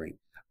gathering,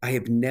 I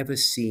have never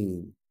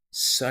seen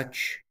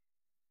such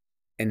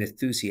an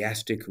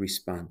enthusiastic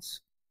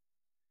response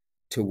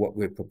to what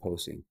we're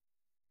proposing,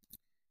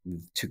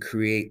 to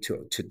create,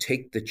 to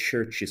take the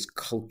church's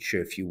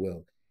culture, if you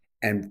will,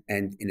 and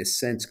in a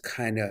sense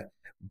kind of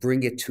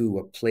bring it to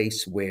a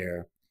place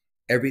where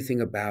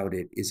everything about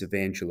it is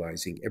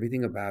evangelizing.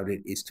 Everything about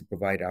it is to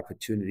provide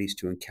opportunities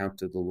to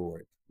encounter the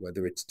Lord,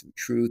 whether it's through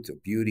truth or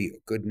beauty or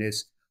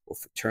goodness or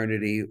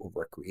fraternity or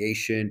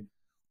recreation,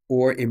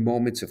 or in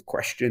moments of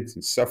questions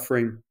and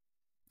suffering.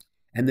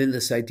 And then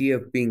this idea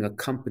of being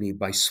accompanied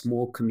by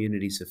small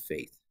communities of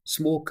faith,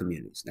 small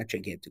communities, not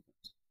gigantic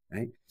ones,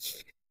 right?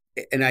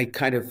 And I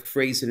kind of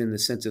phrase it in the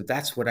sense of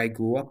that's what I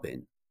grew up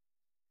in.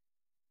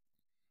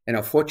 And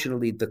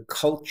unfortunately, the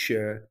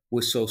culture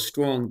was so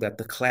strong that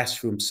the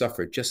classroom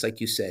suffered, just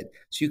like you said.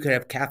 So you could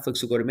have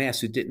Catholics who go to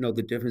Mass who didn't know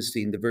the difference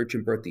between the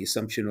virgin birth, the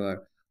Assumption,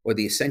 or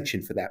the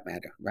Ascension for that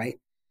matter, right?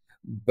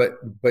 But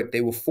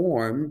they were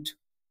formed.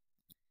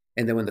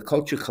 And then when the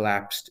culture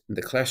collapsed and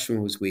the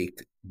classroom was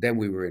weak, then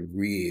we were in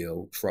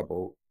real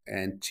trouble.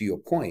 And to your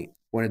point,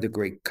 one of the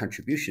great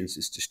contributions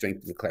is to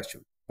strengthen the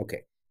classroom.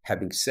 Okay,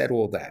 having said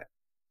all that,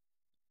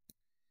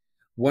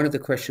 one of the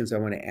questions I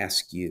want to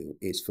ask you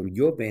is, from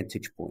your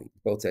vantage point,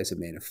 both as a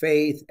man of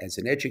faith, as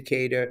an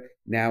educator,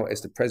 now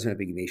as the president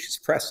of Ignatius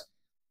Press,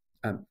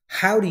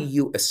 how do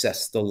you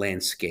assess the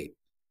landscape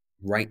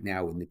right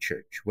now in the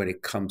church when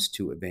it comes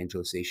to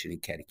evangelization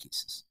and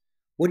catechesis?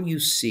 What do you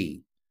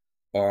see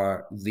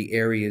are the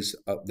areas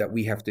that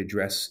we have to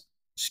address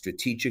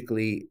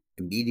strategically,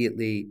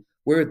 immediately?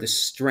 Where are the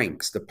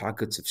strengths, the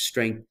pockets of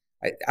strength?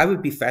 I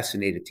would be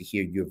fascinated to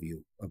hear your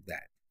view of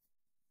that.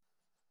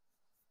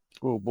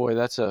 Oh boy,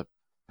 that's a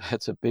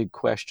big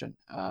question.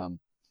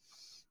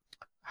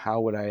 How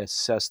would I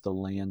assess the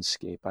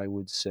landscape? I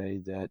would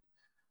say that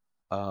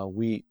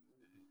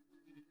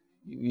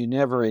you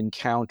never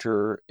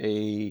encounter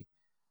a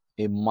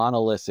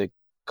monolithic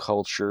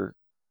culture,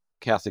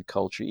 Catholic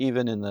culture.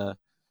 Even in the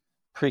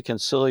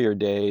preconciliar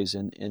days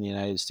in the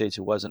United States,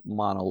 it wasn't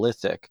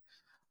monolithic,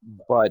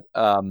 but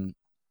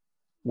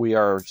we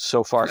are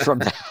so far from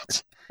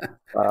that.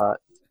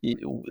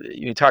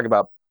 You talk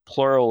about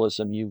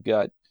pluralism. You've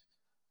got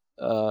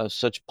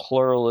such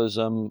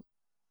pluralism,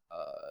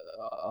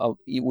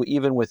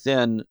 even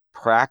within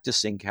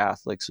practicing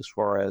Catholics, as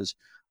far as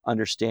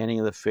understanding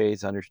of the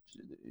faith,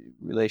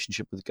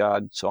 relationship with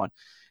God, and so on.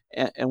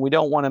 And we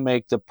don't want to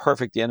make the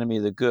perfect the enemy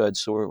of the good,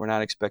 so we're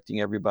not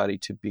expecting everybody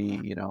to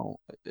be,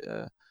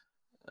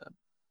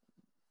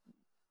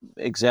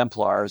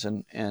 exemplars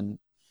and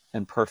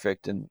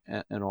perfect and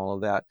all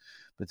of that.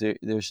 But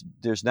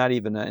there's not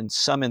even in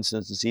some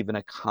instances even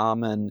a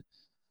common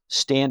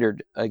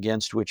standard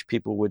against which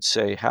people would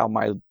say, how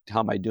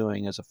am I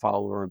doing as a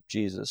follower of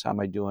Jesus? How am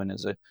I doing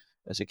as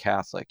a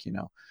Catholic?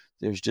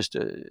 There's just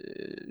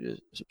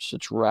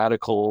such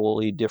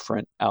radically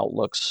different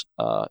outlooks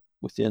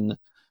within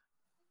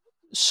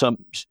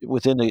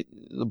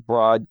the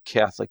broad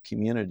Catholic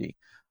community.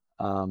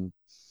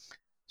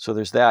 So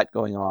there's that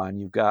going on.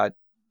 You've got,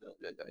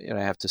 I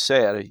have to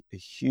say, a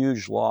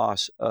huge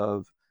loss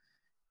of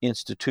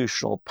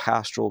institutional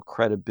pastoral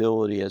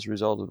credibility as a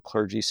result of the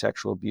clergy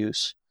sexual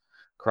abuse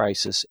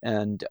crisis.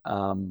 And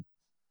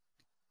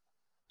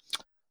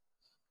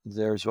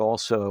there's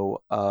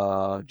also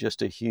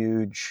just a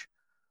huge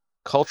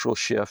cultural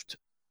shift.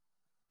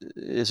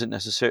 Isn't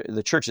necessarily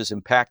the church is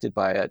impacted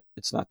by it.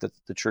 It's not that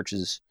the church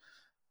is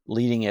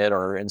leading it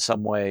or in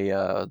some way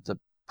the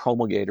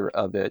promulgator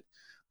of it,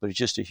 but it's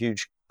just a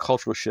huge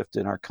cultural shift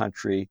in our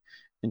country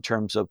in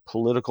terms of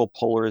political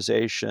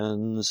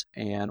polarizations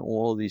and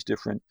all of these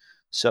different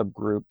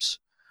subgroups.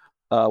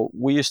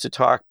 We used to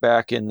talk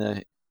back in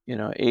the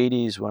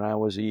 80s when I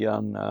was a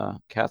young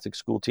Catholic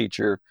school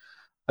teacher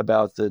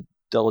about the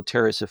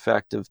deleterious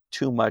effect of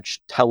too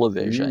much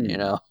television.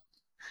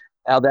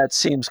 Now that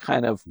seems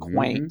kind of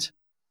quaint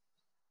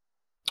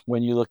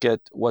when you look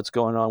at what's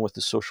going on with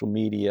the social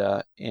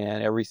media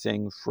and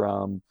everything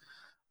from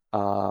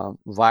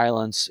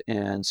violence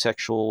and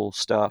sexual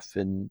stuff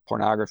and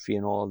pornography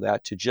and all of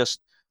that to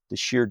just the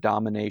sheer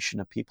domination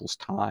of people's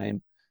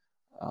time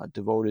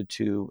devoted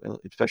to,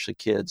 especially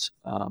kids,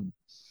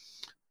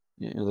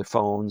 their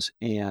phones,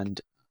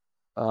 and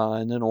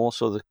then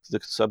also the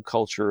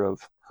subculture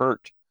of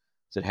hurt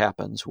that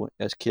happens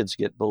as kids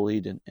get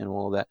bullied and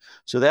all of that.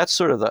 So that's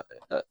sort of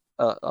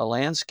a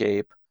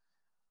landscape.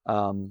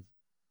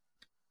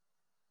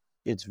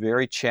 It's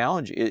very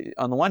challenging.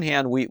 On the one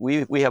hand,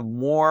 we have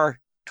more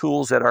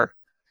tools at our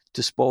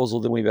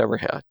disposal than we've ever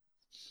had.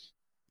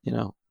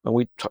 And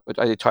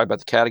I talk about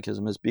the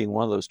catechism as being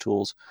one of those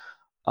tools.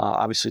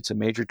 Obviously, it's a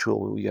major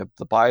tool. We have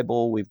the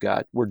Bible.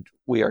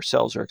 We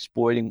ourselves are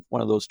exploiting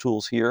one of those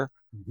tools here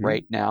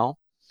right now.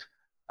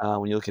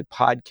 When you look at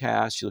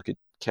podcasts, you look at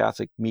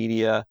Catholic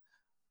media,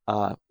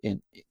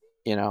 in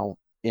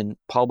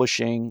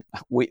publishing.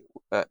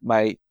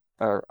 My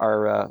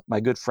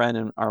good friend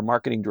and our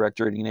marketing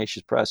director at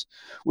Ignatius Press,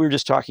 we were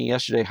just talking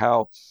yesterday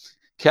how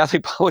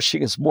Catholic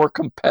publishing is more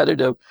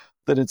competitive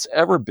than it's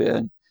ever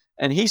been.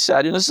 And he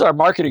said, and this is our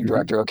marketing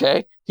director,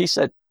 okay? He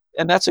said,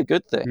 and that's a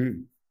good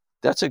thing.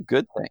 That's a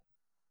good thing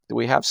that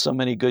we have so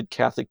many good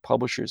Catholic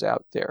publishers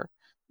out there.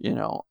 you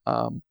know.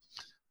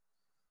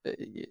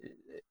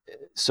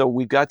 So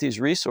we've got these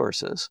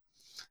resources.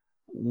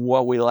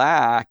 What we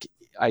lack,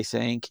 I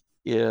think,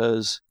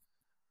 is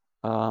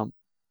a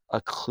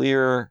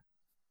clear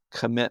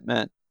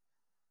commitment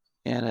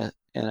and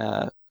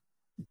a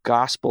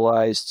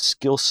gospelized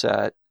skill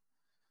set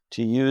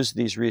to use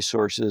these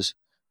resources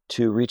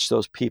to reach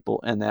those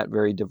people in that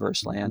very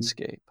diverse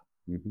landscape.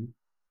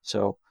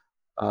 So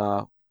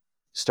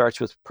starts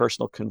with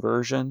personal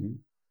conversion,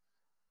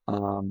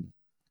 and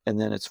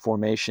then it's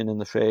formation in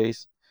the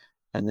faith,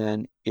 and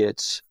then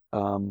it's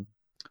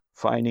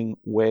finding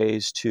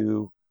ways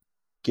to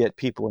get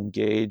people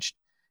engaged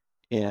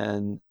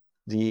in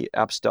the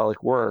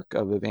apostolic work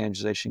of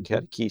evangelization,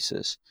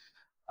 catechesis,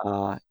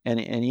 and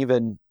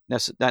even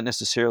not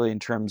necessarily in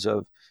terms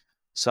of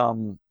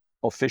some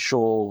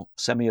official,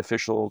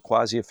 semi-official,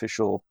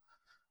 quasi-official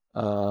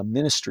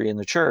ministry in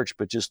the church,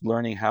 but just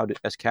learning how to,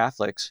 as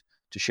Catholics,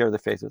 to share the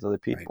faith with other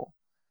people,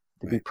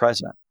 to be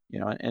present.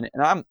 And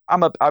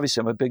I'm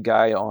a big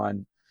guy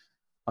on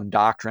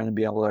doctrine and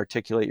be able to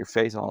articulate your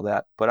faith and all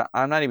that, but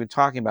I'm not even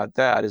talking about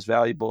that, as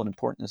valuable and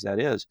important as that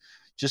is.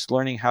 Just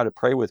learning how to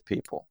pray with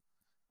people,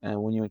 and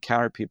when you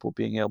encounter people,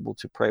 being able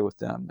to pray with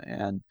them.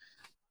 And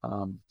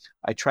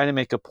I try to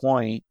make a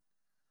point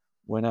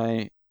when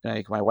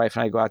my wife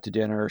and I go out to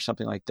dinner or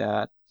something like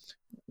that,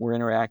 we're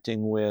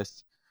interacting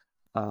with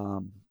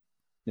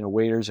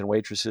waiters and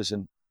waitresses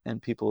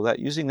and people, that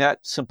using that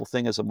simple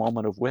thing as a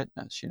moment of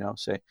witness,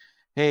 say,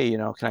 hey,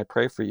 can I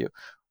pray for you?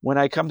 When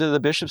I come to the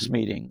bishops'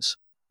 meetings,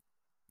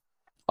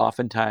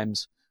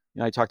 oftentimes,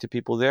 I talk to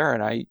people there,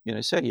 and I,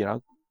 say,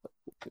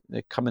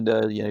 they come in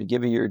to,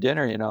 give you your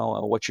dinner,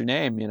 what's your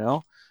name,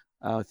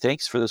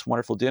 thanks for this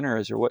wonderful dinner.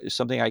 Is there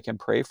something I can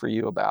pray for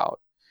you about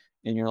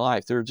in your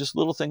life? There are just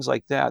little things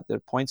like that are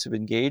points of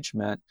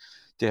engagement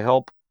to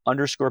help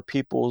underscore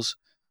people's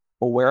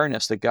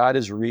awareness that God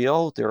is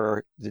real.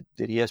 That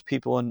he has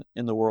people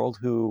in the world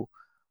who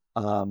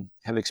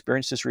have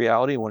experienced this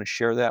reality and want to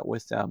share that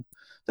with them.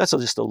 That's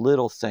just a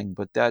little thing,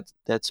 but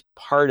that's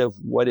part of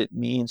what it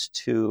means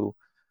to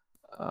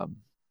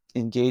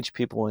engage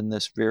people in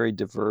this very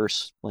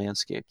diverse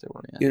landscape that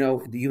we're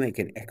in. You make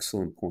an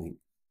excellent point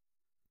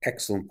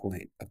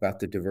about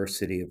the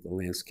diversity of the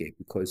landscape,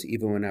 because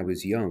even when I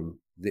was young,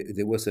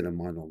 there wasn't a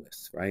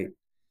monolith, right?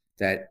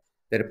 That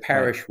a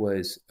parish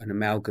was an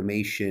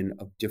amalgamation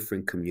of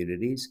different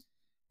communities,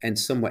 and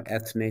some were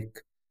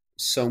ethnic,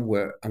 some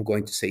were, I'm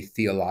going to say,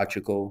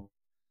 theological,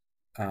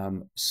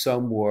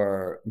 some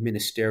were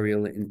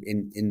ministerial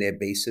in their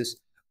basis.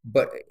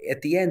 But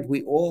at the end,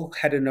 we all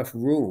had enough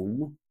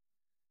room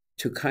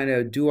to kind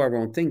of do our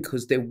own thing,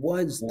 because there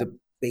was the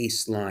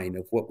baseline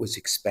of what was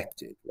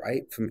expected,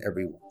 right, from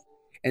everyone.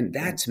 And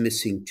that's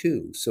missing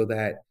too. So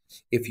that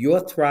if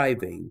you're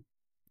thriving,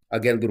 I'll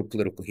get a little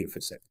political here for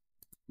a second,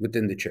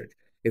 within the church.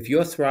 If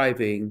you're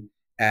thriving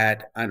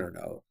at, I don't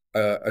know,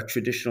 a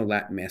traditional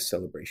Latin Mass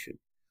celebration,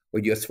 or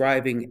you're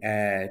thriving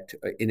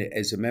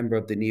as a member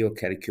of the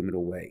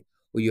Neo-Catechumenal Way,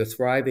 or you're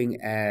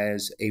thriving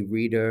as a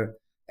reader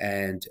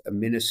and a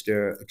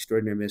minister,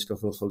 extraordinary minister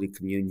of Holy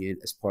Communion,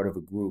 as part of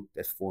a group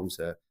that forms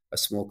a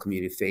small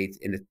community of faith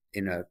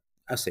in a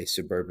I'll say,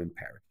 suburban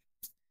parish.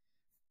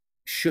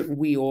 Shouldn't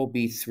we all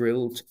be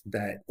thrilled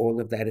that all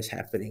of that is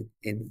happening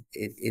in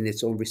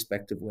its own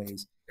respective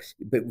ways?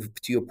 But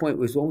to your point,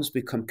 we've almost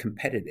become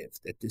competitive,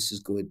 that this is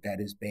good,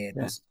 that is bad.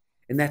 Yeah.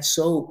 And that's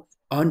so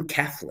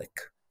un-Catholic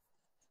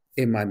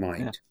in my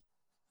mind.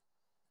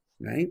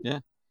 Yeah. Right? Yeah.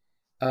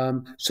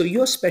 So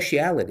your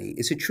speciality,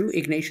 is it true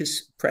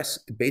Ignatius Press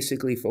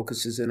basically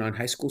focuses in on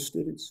high school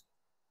students?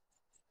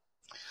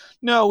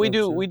 No, we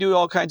do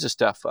all kinds of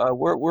stuff.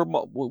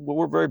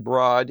 We're very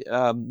broad.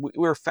 We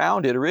were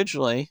founded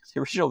originally, the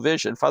original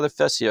vision, Father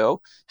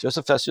Fessio,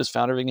 Joseph Fessio,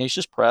 founder of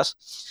Ignatius Press.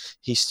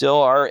 He's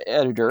still our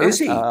editor. Is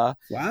he?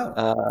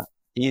 Wow.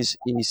 He's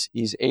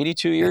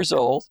 82 years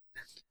old,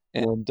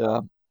 and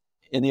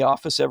in the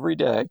office every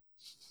day.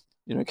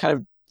 Kind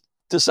of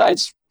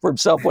decides for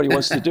himself what he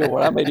wants to do.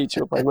 When I'm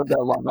 82, if I live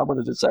that long, I'm going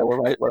to decide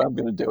what I'm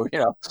going to do.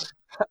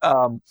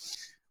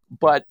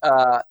 But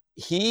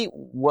he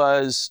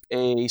was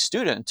a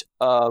student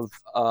of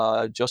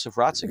Joseph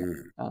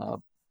Ratzinger,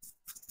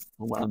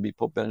 who went on to be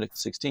Pope Benedict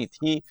XVI.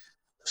 He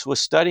was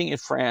studying in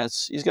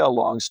France. He's got a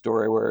long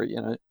story where,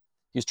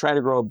 he's trying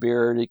to grow a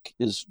beard.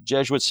 His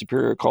Jesuit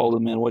superior called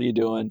him in, "What are you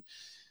doing?"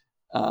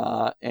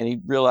 And he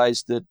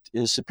realized that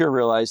his superior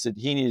realized that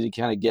he needed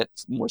to kind of get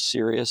more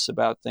serious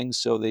about things.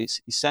 So he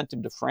sent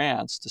him to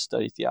France to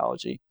study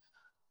theology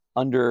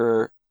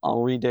under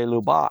Henri de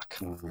Lubac,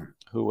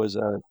 who was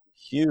a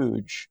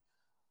huge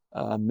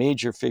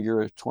major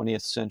figure of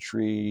 20th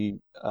century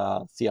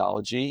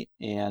theology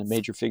and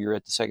major figure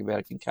at the Second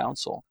Vatican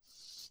Council.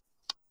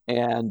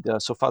 And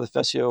so Father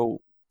Fessio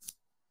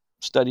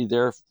studied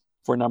there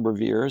for a number of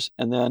years,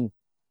 and then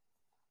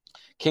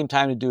came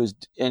time to do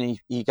and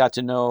he got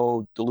to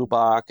know de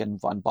Lubac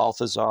and von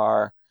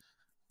Balthasar,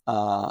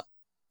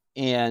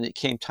 and it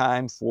came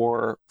time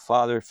for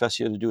Father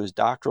Fessio to do his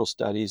doctoral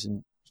studies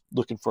and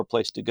looking for a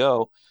place to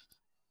go.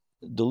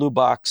 de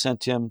Lubac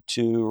sent him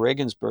to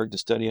Regensburg to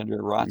study under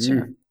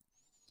Ratzinger.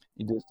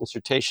 He did his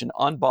dissertation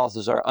on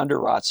Balthasar under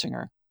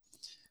Ratzinger.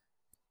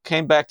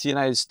 Came back to the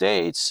United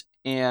States,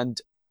 and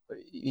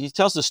he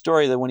tells the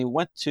story that when he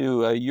went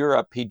to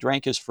Europe, he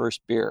drank his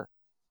first beer.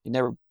 He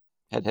never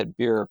had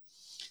beer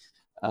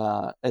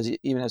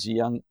even as a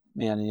young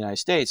man in the United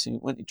States. He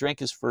drank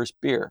his first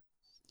beer,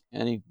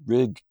 and he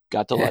really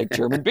got to like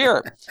German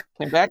beer.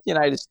 Came back to the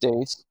United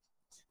States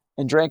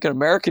and drank an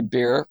American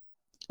beer,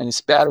 and he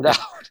spat it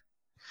out.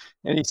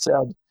 And he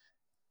said,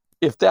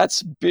 if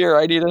that's beer,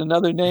 I need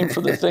another name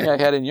for the thing I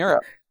had in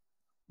Europe.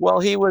 Well,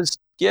 he was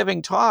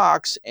giving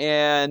talks,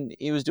 and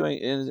he was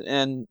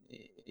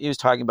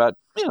talking about,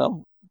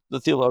 the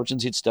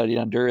theologians he'd studied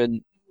under,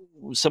 and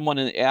someone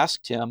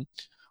asked him,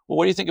 well,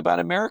 what do you think about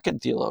American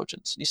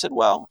theologians? And he said,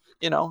 well,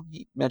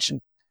 he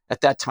mentioned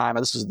at that time,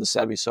 this was in the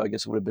 70s, so I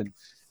guess it would have been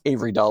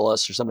Avery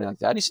Dulles or something like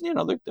that. He said,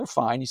 they're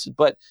fine. He said,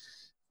 but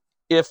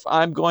if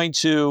I'm going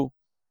to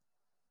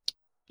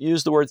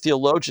use the word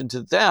theologian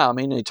to them,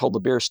 and he told the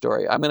beer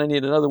story, I'm going to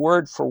need another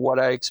word for what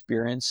I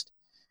experienced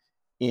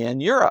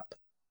in Europe.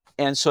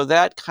 And so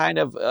that kind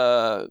of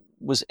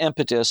was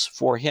impetus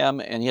for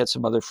him, and he had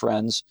some other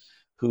friends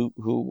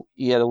who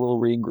he had a little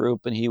reading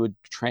group, and he would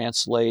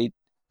translate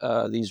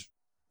these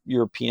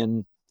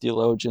European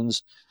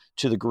theologians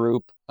to the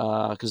group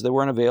because they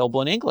weren't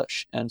available in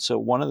English. And so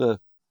one of the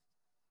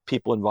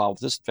people involved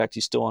with this, in fact,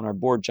 he's still on our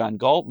board, John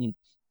Galton,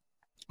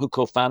 who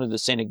co-founded the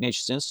St.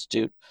 Ignatius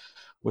Institute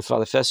with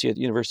Father Fessy at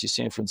the University of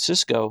San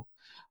Francisco,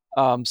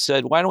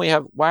 said, why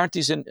aren't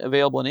these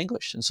available in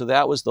English? And so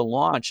that was the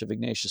launch of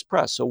Ignatius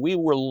Press. So we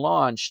were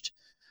launched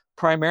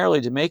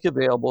primarily to make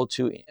available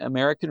to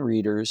American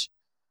readers,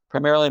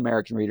 primarily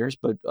American readers,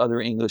 but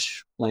other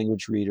English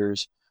language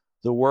readers,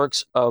 the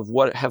works of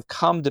what have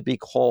come to be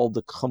called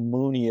the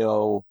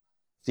communio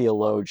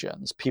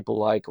theologians, people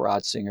like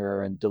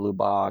Ratzinger and de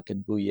Lubac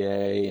and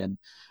Bouillet and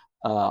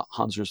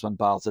Hans Urs von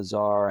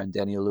Balthasar and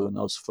Daniel Lou and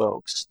those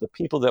folks, the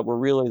people that were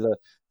really the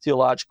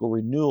theological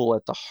renewal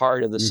at the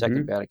heart of the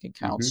Second Vatican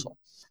Council.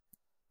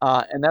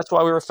 And that's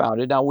why we were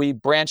founded. Now we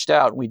branched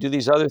out and we do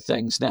these other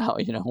things now.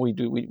 We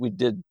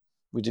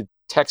did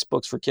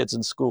textbooks for kids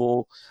in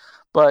school,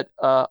 but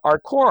our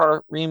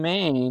core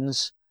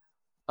remains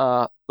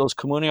those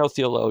communio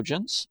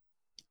theologians,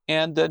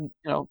 and then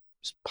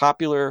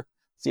popular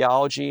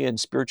theology and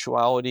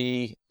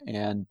spirituality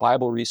and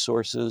Bible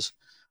resources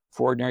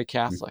for ordinary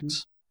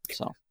Catholics.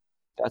 So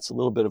that's a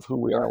little bit of who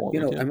we are. And what we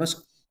do.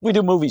 We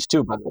do movies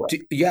too, by the way.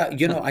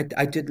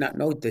 I did not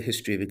know the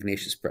history of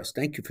Ignatius Press.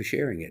 Thank you for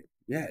sharing it.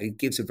 Yeah, it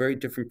gives a very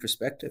different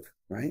perspective,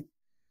 right?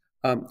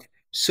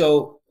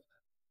 So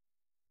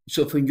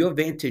from your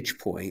vantage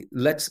point,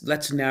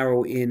 let's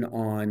narrow in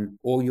on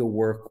all your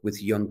work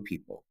with young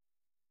people.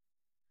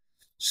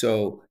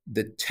 So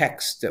the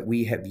texts that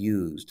we have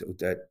used,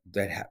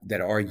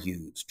 that are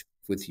used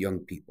with young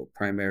people,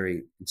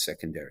 primary and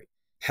secondary,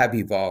 have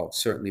evolved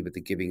certainly with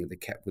the coming of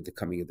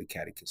the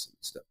catechism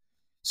and stuff.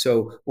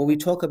 So when we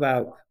talk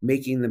about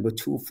making them a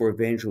tool for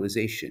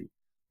evangelization,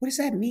 what does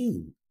that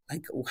mean?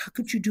 Like, how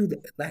could you do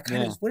that?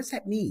 What does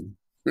that mean?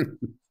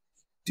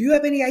 Do you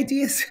have any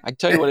ideas? I can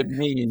tell you what it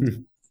means.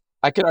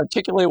 I can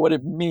articulate what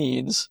it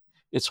means.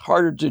 It's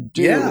harder to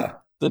do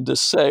than to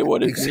say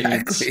what it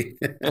means.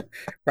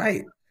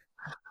 Right.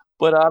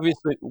 But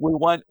obviously, we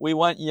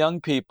want young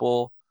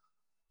people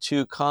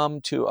to come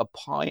to a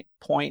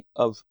point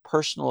of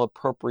personal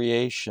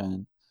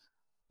appropriation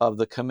of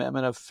the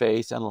commitment of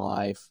faith and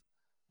life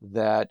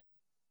that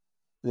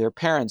their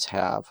parents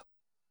have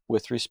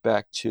with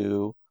respect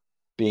to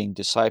being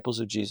disciples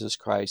of Jesus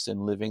Christ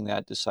and living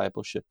that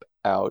discipleship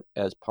out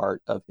as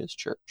part of his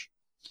church.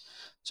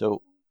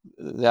 So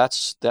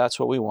that's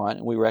what we want.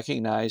 And we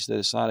recognize that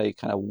it's not a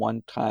kind of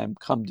one-time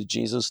come to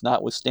Jesus,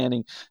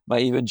 notwithstanding my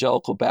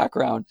evangelical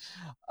background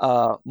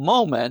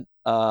moment,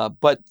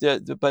 but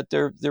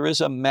there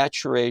is a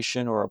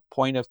maturation or a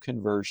point of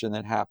conversion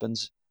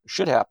that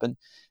should happen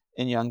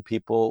in young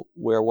people,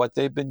 where what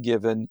they've been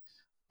given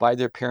by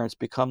their parents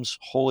becomes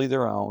wholly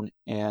their own,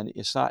 and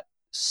it's not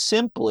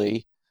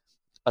simply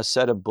a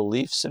set of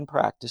beliefs and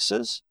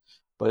practices,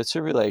 but it's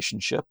a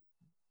relationship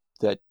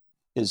that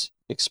is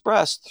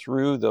expressed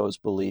through those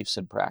beliefs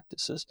and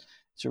practices.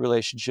 It's a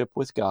relationship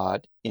with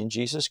God in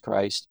Jesus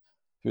Christ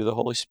through the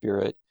Holy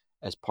Spirit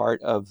as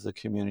part of the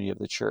community of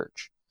the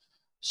church.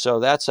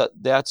 So that's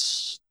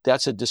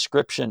a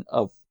description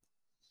of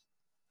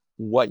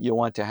what you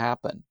want to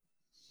happen.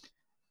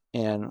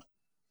 And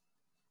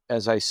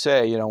as I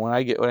say,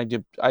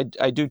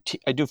 I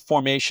do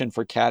formation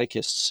for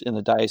catechists in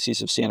the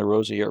Diocese of Santa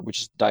Rosa here, which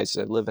is the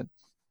diocese I live in.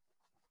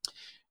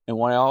 And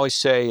what I always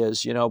say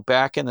is,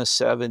 back in the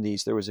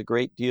 70s, there was a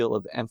great deal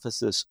of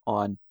emphasis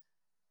on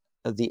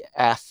the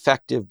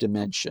affective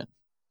dimension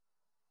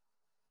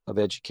of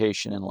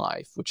education in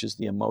life, which is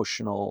the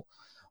emotional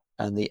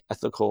and the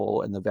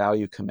ethical and the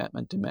value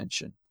commitment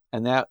dimension.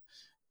 And that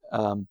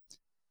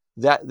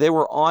they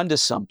were onto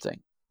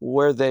something.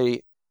 Where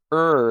they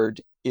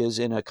erred is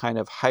in a kind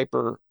of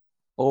hyper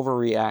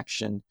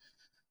overreaction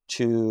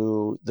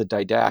to the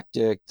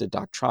didactic, the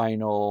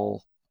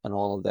doctrinal, and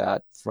all of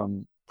that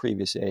from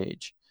previous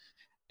age.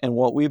 And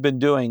what we've been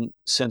doing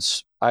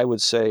since, I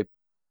would say,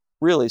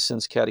 really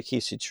since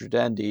Catechesis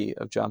Tradendae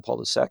of John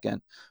Paul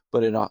II,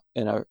 but in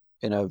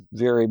a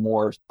very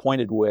more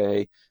pointed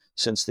way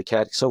since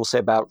so we'll say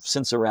about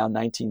since around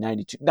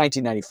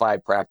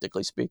 1995,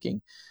 practically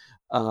speaking,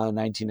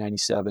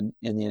 1997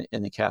 in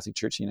the Catholic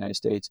Church in the United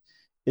States,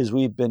 is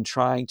we've been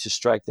trying to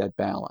strike that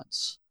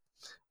balance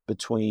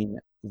between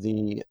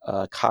the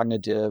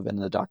cognitive and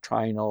the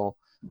doctrinal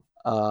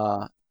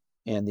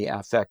and the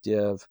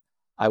affective.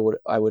 I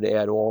would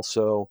add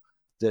also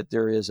that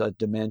there is a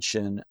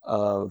dimension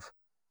of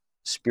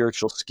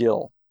spiritual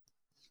skill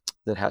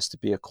that has to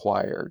be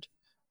acquired,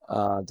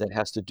 that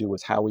has to do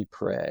with how we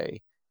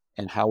pray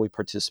and how we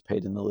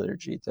participate in the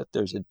liturgy, that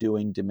there's a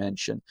doing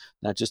dimension,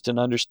 not just an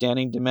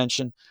understanding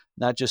dimension,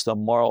 not just a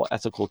moral,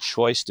 ethical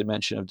choice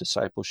dimension of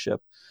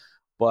discipleship,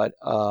 but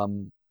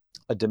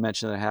a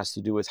dimension that has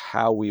to do with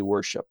how we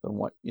worship and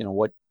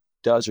what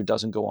does or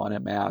doesn't go on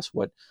at Mass,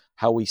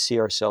 how we see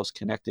ourselves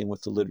connecting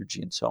with the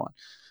liturgy and so on.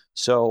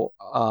 So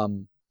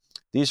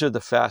these are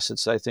the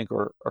facets I think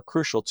are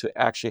crucial to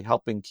actually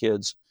helping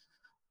kids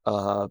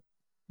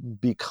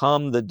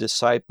become the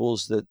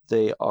disciples that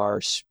they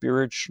are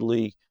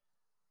spiritually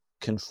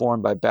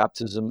conformed by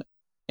baptism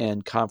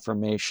and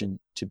confirmation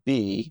to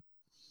be,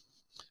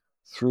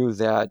 through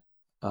that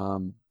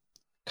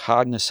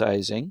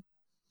cognizing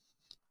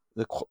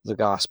the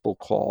gospel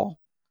call,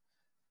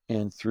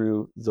 and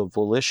through the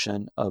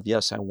volition of,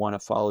 yes, I want to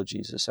follow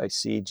Jesus. I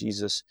see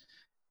Jesus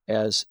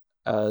as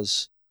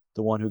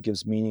the one who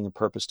gives meaning and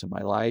purpose to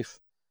my life,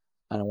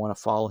 and I want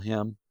to follow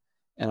him,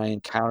 and I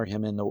encounter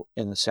him in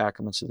the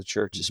sacraments of the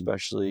church,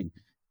 especially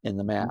in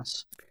the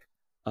Mass,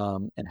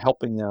 and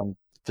helping them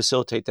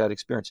facilitate that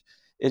experience.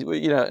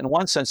 In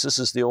one sense, this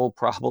is the old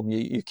problem.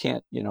 You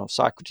can't,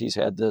 Socrates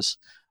had this,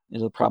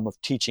 the problem of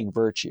teaching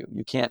virtue.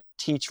 You can't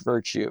teach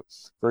virtue.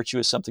 Virtue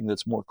is something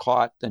that's more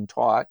caught than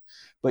taught,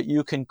 but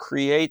you can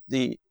create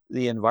the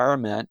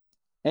environment,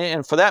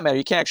 and for that matter,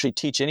 you can't actually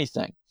teach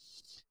anything.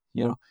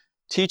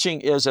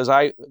 Teaching is, as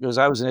I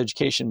was an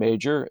education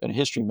major and a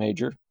history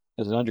major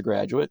as an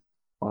undergraduate,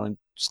 on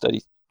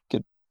study,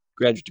 get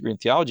graduate degree in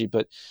theology,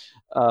 but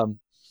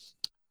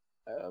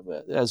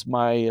as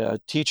my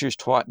teachers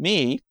taught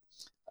me,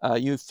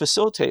 you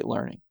facilitate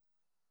learning.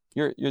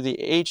 You're the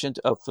agent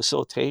of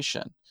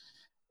facilitation,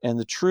 and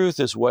the truth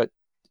is what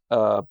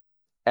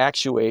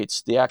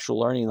actuates the actual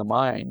learning of the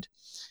mind.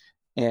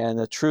 And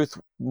the truth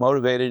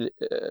motivated,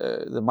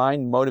 the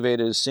mind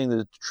motivated is seeing that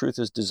the truth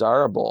is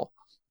desirable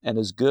and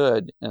is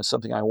good and is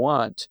something I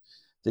want,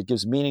 that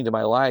gives meaning to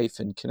my life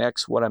and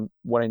connects what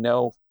I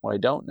know, what I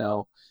don't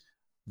know.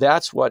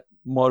 That's what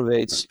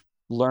motivates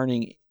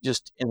learning,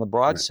 just in the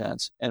broad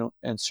sense, and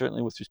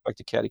certainly with respect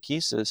to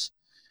catechesis,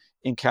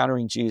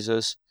 encountering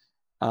Jesus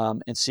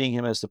and seeing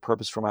him as the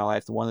purpose for my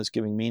life, the one that's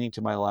giving meaning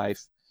to my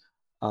life,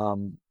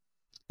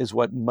 is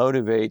what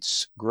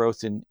motivates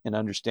growth in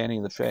understanding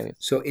of the faith.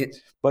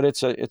 But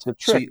it's a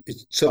trick.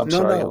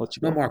 No,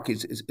 Mark,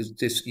 is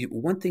this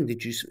one thing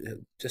that you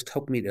just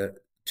helped me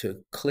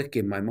to click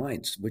in my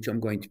mind, which I'm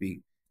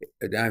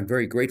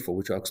very grateful,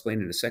 which I'll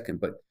explain in a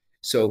second. But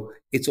so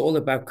it's all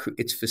about,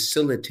 it's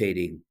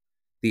facilitating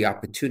the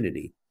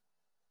opportunity,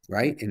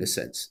 right? In a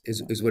sense,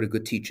 is what a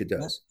good teacher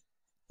does,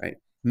 right?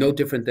 No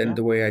different than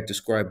the way I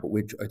describe what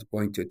we're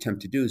going to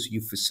attempt to do is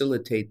you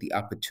facilitate the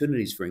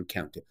opportunities for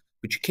encounter.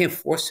 But you can't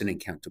force an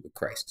encounter with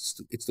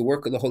Christ. It's the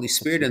work of the Holy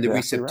Spirit and the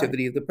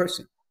receptivity of the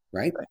person,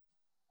 right?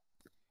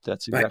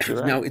 That's exactly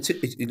right.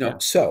 Now,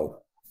 so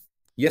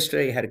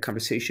yesterday I had a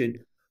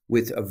conversation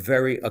with a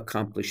very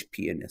accomplished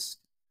pianist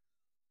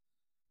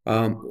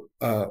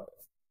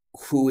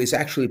who is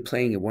actually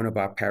playing in one of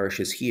our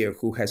parishes here,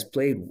 who has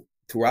played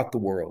throughout the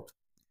world.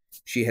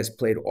 She has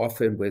played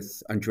often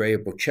with Andrea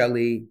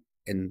Bocelli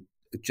and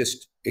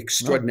just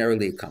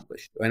extraordinarily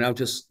accomplished. And I'll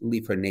just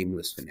leave her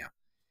nameless for now.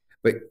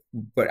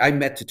 But I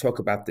met to talk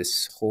about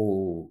this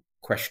whole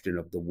question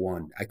of the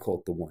one, I call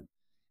it the one,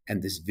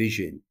 and this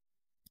vision.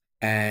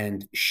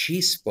 And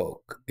she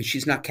spoke, and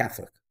she's not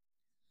Catholic.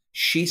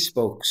 She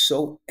spoke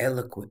so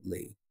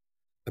eloquently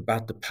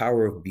about the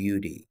power of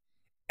beauty.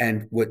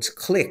 And what's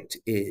clicked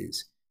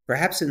is,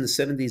 perhaps in the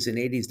 70s and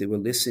 80s, they were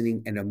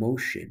listening and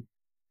emotion.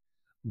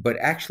 But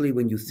actually,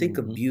 when you think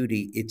of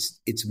beauty,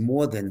 it's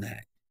more than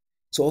that.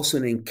 It's also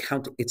an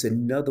encounter. It's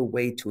another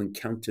way to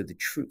encounter the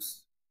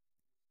truth,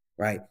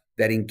 right?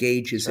 That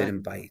engages and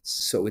invites.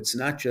 So it's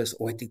not just,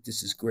 I think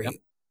this is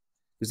great.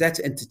 Because that's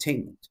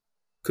entertainment.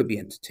 Could be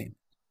entertainment.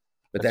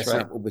 But that's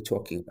not what we're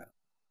talking about.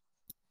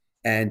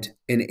 And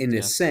in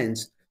a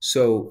sense,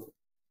 so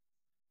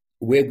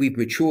where we've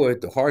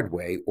matured the hard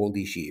way all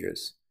these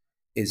years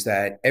is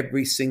that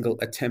every single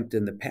attempt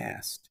in the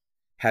past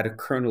had a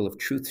kernel of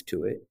truth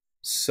to it.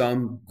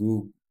 Some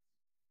grew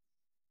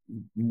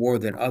more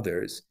than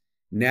others.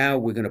 Now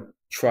we're going to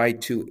try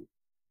to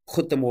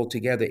put them all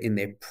together in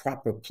their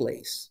proper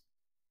place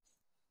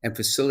and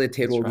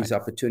facilitate all these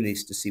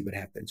opportunities to see what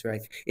happens,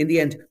 right? In the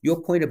end,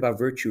 your point about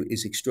virtue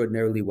is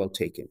extraordinarily well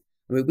taken.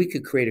 I mean, we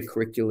could create a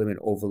curriculum and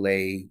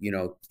overlay,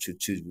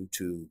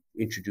 to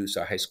introduce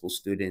our high school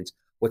students,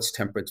 what's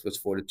temperance, what's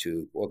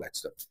fortitude, all that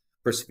stuff,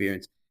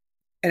 perseverance.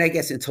 And I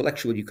guess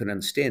intellectually you can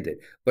understand it.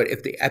 But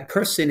if a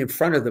person in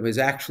front of them is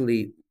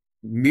actually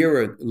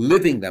mirror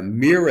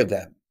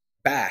them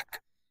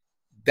back,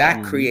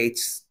 that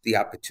creates the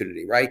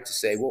opportunity, right? To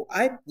say, well,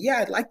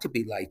 I'd like to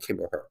be like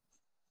him or her,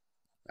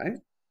 right?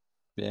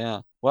 Yeah.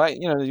 Well,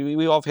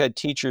 we all have had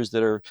teachers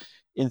that are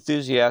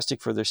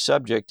enthusiastic for their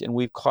subject, and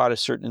we've caught a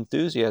certain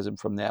enthusiasm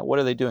from that. What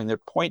are they doing? They're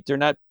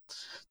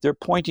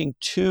pointing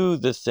to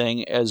the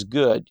thing as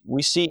good.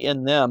 We see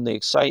in them the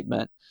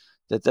excitement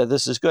that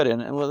this is good.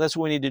 And well, that's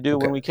what we need to do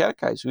when we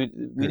catechize. We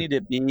need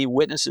to be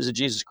witnesses of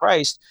Jesus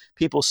Christ.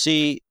 People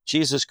see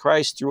Jesus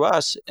Christ through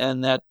us,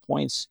 and that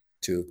points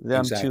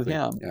them to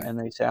him. Yeah. And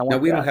they say, I want Now,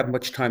 we don't have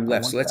much time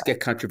left, so let's get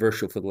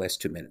controversial for the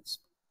last 2 minutes.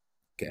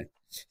 Okay.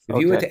 If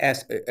you were to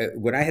ask,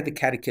 when I had the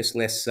catechist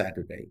last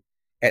Saturday,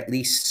 at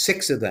least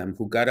 6 of them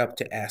who got up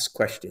to ask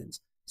questions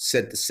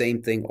said the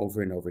same thing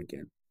over and over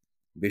again.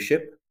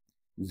 Bishop,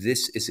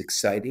 this is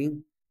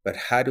exciting, but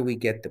how do we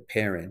get the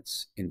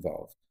parents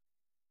involved?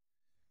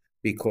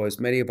 Because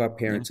many of our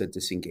parents are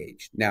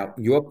disengaged. Now,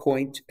 your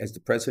point as the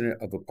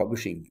president of a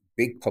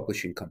big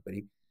publishing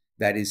company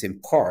that is in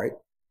part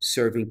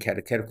serving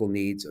catechetical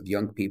needs of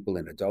young people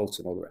and adults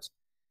and all the rest.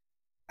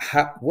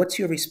 What's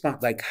your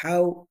response?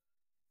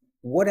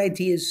 What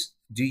ideas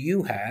do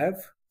you have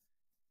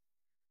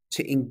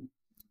to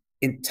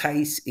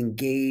entice,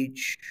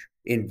 engage,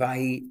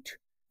 invite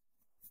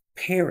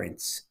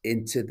parents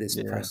into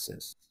this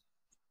process?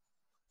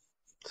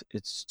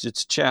 It's a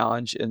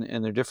challenge,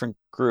 and they're different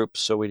groups,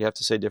 so we'd have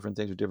to say different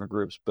things with different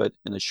groups. But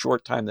in the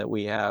short time that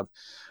we have,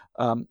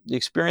 the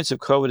experience of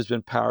COVID has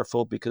been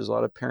powerful because a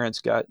lot of parents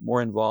got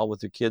more involved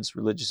with their kids'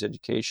 religious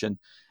education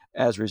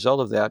as a result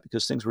of that,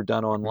 because things were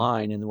done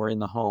online and were in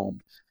the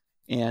home.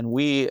 And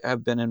we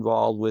have been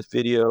involved with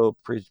video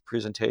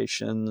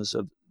presentations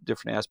of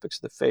different aspects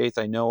of the faith.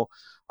 I know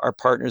our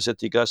partners at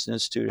the Augustine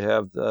Institute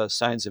have the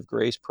Signs of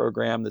Grace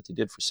program that they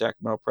did for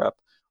sacramental prep.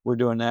 We're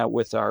doing that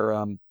with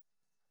our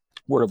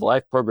Word of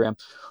Life program.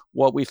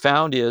 What we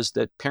found is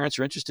that parents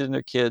are interested in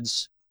their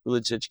kids'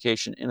 religious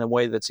education in a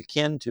way that's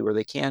akin to, or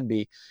they can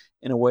be,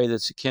 in a way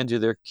that's akin to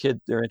their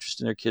interest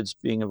in their kids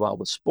being involved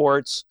with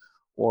sports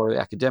or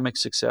academic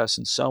success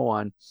and so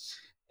on.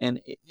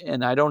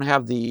 And I don't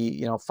have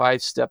the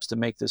 5 steps to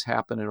make this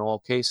happen in all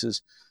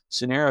cases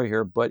scenario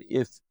here, but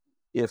if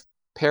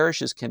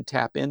parishes can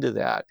tap into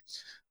that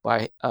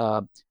by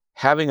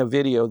having a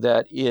video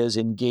that is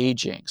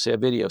engaging, say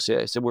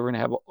we're going to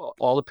have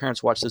all the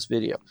parents watch this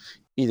video,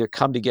 either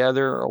come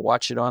together or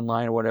watch it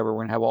online or whatever. We're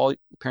going to have all the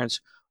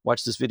parents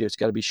watch this video. It's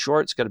got to be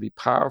short, it's got to be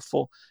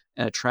powerful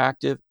and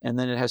attractive, and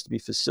then it has to be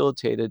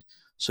facilitated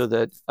so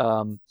that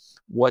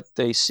what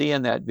they see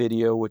in that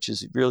video, which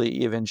is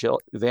really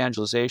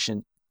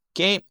evangelization,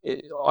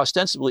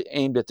 ostensibly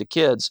aimed at the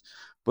kids,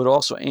 but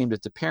also aimed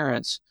at the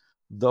parents,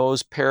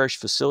 those parish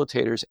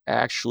facilitators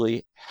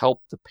actually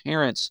help the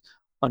parents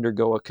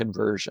undergo a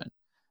conversion.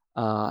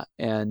 But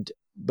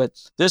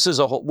this is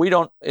a whole, we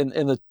don't, in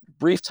the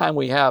brief time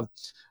we have,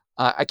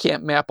 I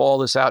can't map all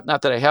this out.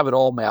 Not that I have it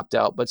all mapped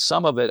out, but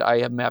some of it I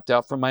have mapped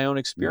out from my own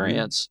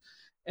experience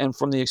and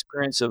from the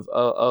experience of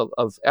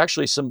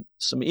actually some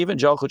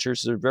evangelical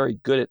churches are very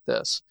good at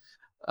this.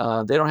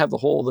 They don't have the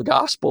whole of the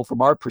gospel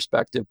from our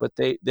perspective, but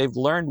they've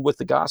learned with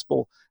the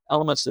gospel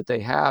elements that they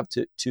have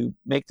to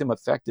make them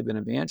effective in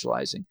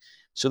evangelizing.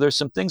 So there's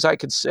some things I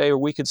could say, or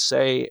we could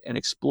say and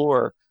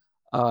explore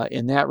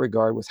in that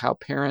regard with how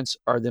parents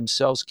are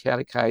themselves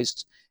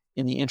catechized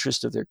in the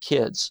interest of their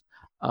kids.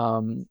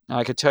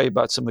 I could tell you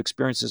about some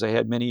experiences I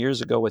had many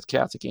years ago with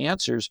Catholic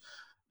Answers,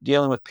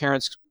 dealing with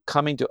parents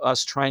coming to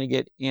us trying to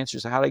get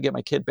answers. How do I get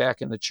my kid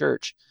back in the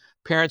church?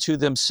 Parents who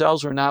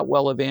themselves were not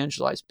well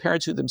evangelized.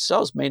 Parents who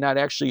themselves may not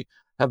actually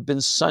have been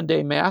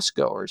Sunday mass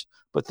goers,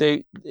 but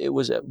it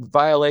was a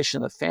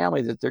violation of the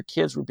family that their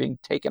kids were being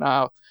taken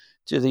out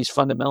to these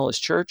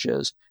fundamentalist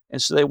churches.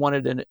 And so they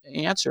wanted an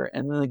answer.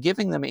 And then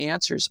giving them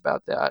answers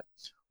about that,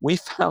 we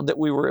found that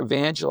we were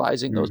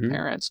evangelizing those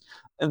parents.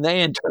 And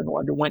they in turn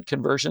underwent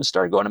conversion and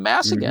started going to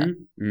mass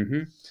again.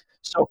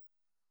 So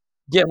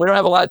again, we don't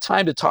have a lot of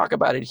time to talk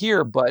about it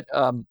here, but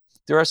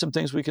there are some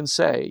things we can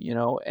say.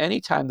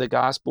 Anytime the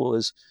gospel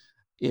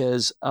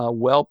is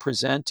well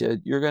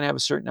presented, you're going to have a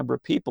certain number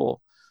of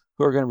people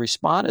who are going to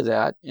respond to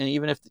that. And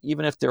even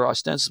if they're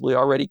ostensibly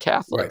already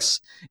Catholics,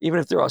 even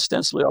if they're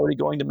ostensibly already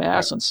going to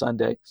mass on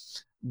Sunday,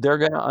 they're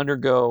going to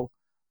undergo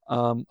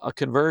a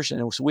conversion.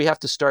 And so we have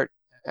to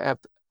have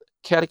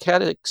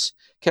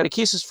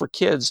catechesis for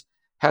kids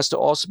has to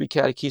also be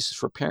catechesis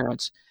for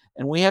parents.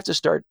 And we have to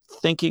start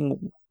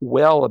thinking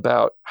well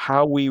about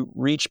how we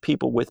reach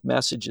people with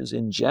messages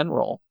in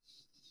general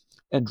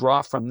and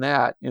draw from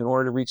that in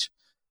order to reach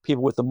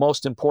people with the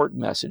most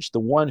important message, the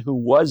one who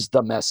was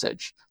the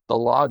message, the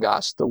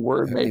Logos, the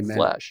Word made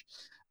flesh.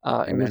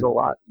 And there's a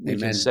lot we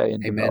can say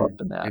and develop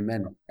in that.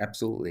 Amen.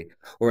 Absolutely.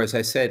 Or as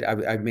I said,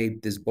 I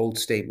made this bold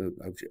statement,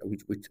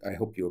 which I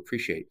hope you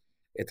appreciate.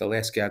 at the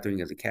last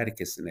gathering of the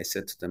catechists, and I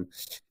said to them,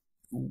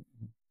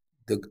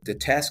 the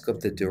task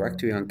of the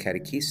Directory on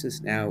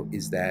Catechesis now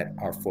is that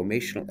our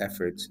formational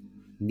efforts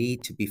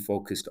need to be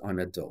focused on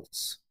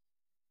adults.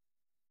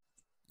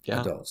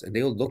 Yeah. Adults. And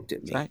they all looked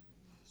at me. Right.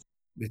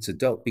 It's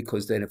adult,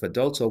 because then if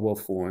adults are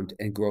well-formed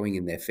and growing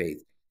in their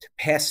faith, to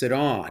pass it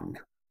on,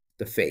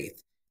 the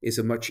faith, is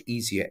a much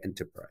easier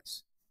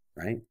enterprise,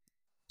 right?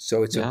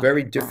 So it's a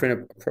very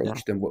different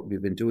approach than what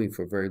we've been doing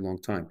for a very long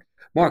time.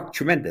 Mark,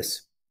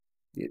 tremendous.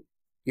 Your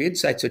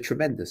insights are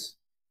tremendous.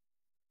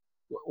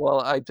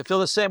 Well, I feel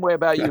the same way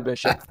about you,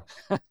 Bishop.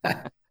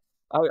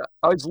 I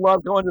always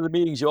love going to the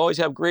meetings. You always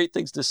have great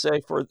things to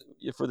say for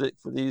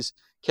these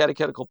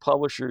catechetical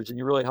publishers, and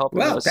you're really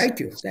helping us. Thank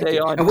you. Stay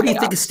on. And what do you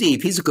think of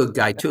Steve? He's a good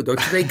guy too, don't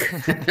you think?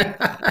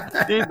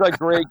 Steve's a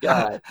great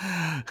guy.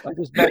 I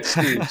just met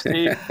Steve.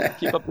 Steve,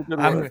 keep up the good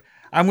work.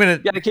 You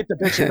got to keep the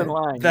bishop in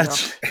line.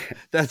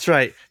 That's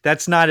right.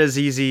 That's not as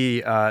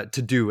easy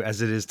to do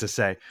as it is to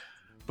say.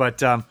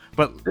 But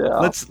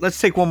let's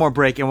take one more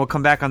break, and we'll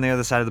come back on the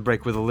other side of the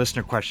break with a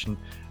listener question.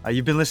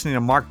 You've been listening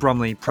to Mark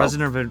Brumley,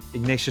 president of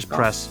Ignatius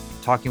Press,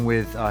 talking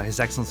with His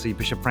Excellency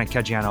Bishop Frank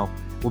Caggiano.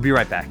 We'll be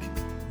right back.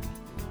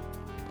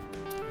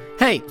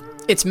 Hey,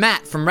 it's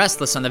Matt from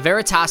Restless on the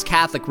Veritas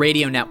Catholic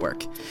Radio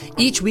Network.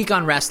 Each week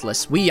on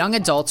Restless, we young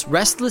adults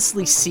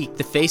restlessly seek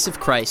the face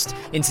of Christ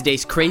in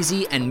today's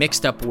crazy and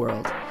mixed up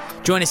world.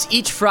 Join us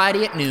each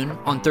Friday at noon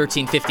on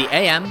 1350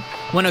 AM,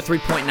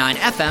 103.9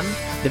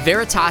 FM, the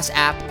Veritas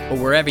app, or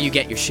wherever you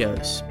get your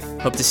shows.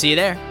 Hope to see you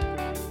there.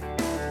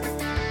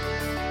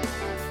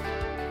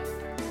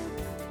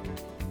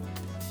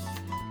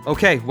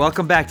 Okay,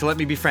 welcome back to Let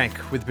Me Be Frank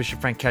with Bishop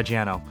Frank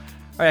Caggiano. All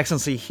right,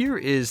 Excellency, here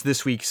is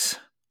this week's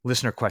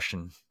listener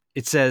question.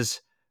 It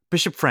says,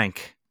 Bishop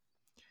Frank,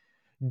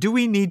 do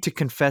we need to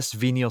confess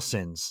venial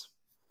sins?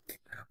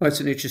 Well, it's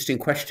an interesting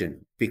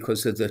question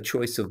because of the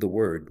choice of the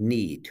word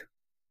need,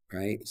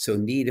 right? So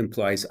need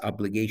implies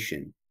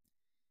obligation.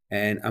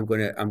 And I'm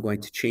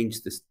going to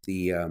change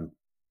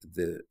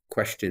the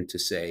question to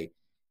say,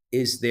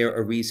 is there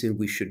a reason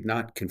we should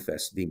not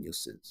confess venial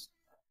sins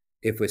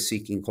if we're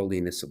seeking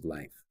holiness of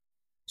life?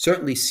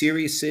 Certainly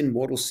serious sin,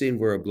 mortal sin,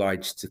 we're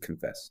obliged to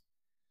confess.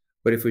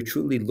 But if we're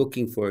truly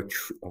looking for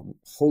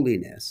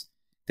holiness,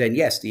 then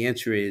yes, the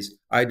answer is,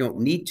 I don't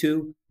need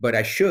to, but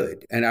I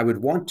should, and I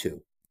would want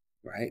to,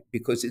 right?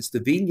 Because it's the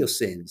venial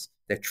sins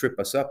that trip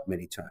us up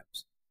many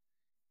times,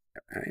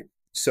 right?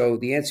 So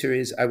the answer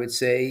is, I would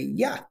say,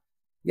 yes.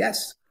 Yeah,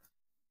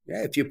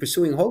 if you're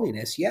pursuing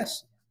holiness,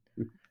 yes.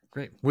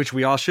 Great, which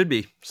we all should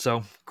be.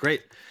 So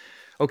great.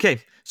 Okay,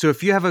 so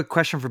if you have a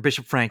question for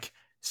Bishop Frank,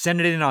 send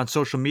it in on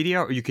social media,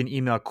 or you can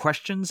email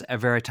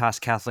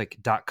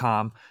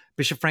questions@veritascatholic.com.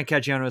 Bishop Frank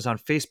Caggiano is on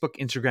Facebook,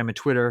 Instagram, and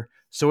Twitter.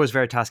 So is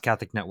Veritas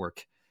Catholic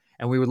Network.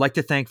 And we would like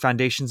to thank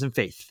Foundations in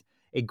Faith.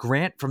 A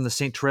grant from the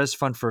St. Therese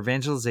Fund for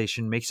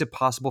Evangelization makes it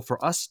possible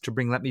for us to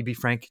bring Let Me Be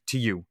Frank to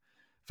you.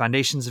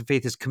 Foundations in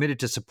Faith is committed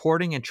to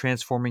supporting and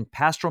transforming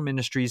pastoral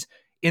ministries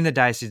in the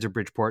Diocese of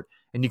Bridgeport,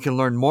 and you can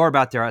learn more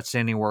about their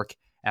outstanding work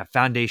at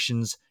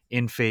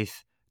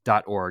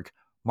foundationsinfaith.org.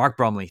 Mark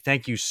Brumley,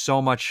 thank you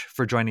so much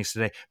for joining us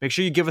today. Make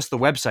sure you give us the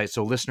website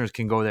so listeners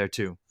can go there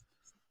too.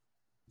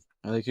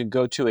 They can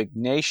go to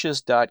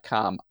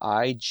Ignatius.com,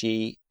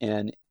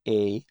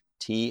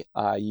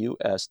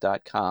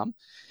 IGNATIUS.com,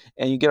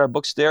 and you get our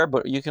books there,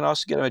 but you can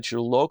also get them at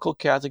your local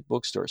Catholic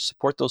bookstores.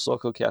 Support those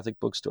local Catholic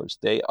bookstores.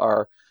 They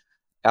are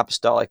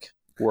apostolic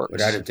works.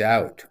 Without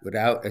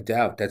a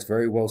doubt. That's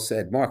very well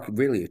said. Mark,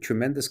 really a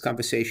tremendous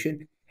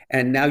conversation.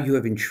 And now you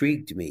have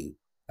intrigued me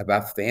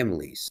about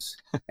families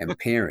and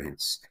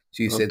parents.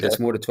 So you said there's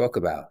more to talk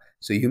about.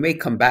 So you may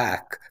come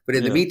back, but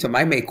in the meantime,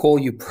 I may call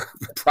you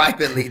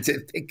privately to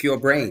pick your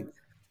brain,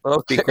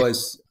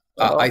 because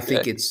I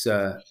think it's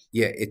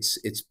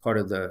part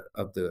of the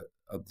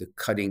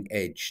cutting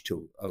edge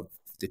of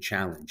the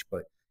challenge.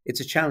 But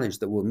it's a challenge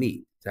that we'll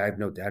meet. I have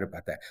no doubt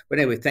about that. But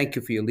anyway, thank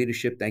you for your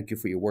leadership. Thank you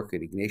for your work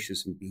at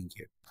Ignatius and being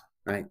here.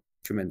 Right,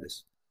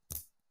 tremendous.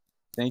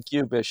 Thank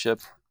you, Bishop.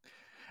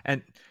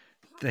 And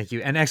thank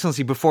you. And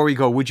Excellency, before we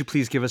go, would you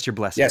please give us your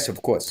blessing? Yes,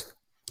 of course.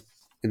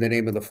 In the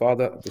name of the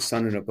Father, of the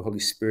Son, and of the Holy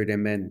Spirit,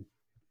 amen.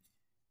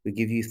 We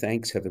give you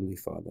thanks, Heavenly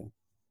Father,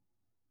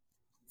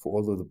 for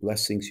all of the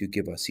blessings you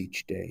give us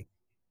each day,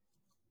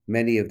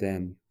 many of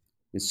them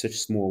in such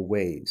small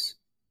ways,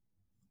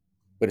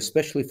 but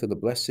especially for the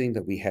blessing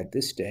that we had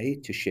this day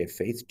to share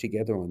faith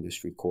together on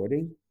this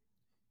recording.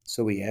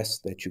 So we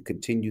ask that you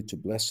continue to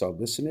bless our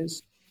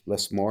listeners,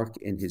 bless Mark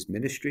in his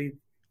ministry,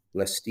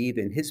 bless Steve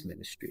in his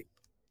ministry,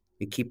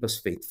 and keep us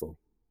faithful.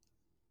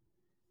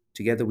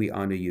 Together we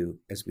honor you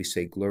as we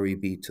say, glory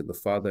be to the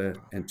Father,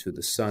 and to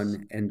the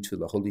Son, and to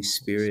the Holy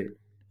Spirit,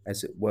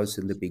 as it was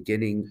in the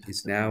beginning,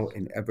 is now,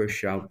 and ever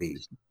shall be,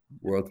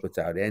 world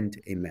without end.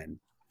 Amen.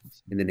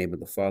 In the name of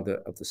the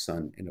Father, of the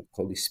Son, and of the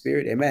Holy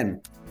Spirit.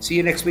 Amen. See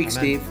you next week, amen.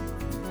 Steve.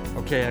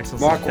 Okay,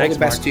 excellent. Mark, all the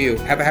best to you.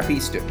 Have a happy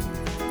Easter.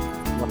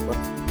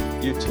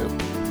 You too.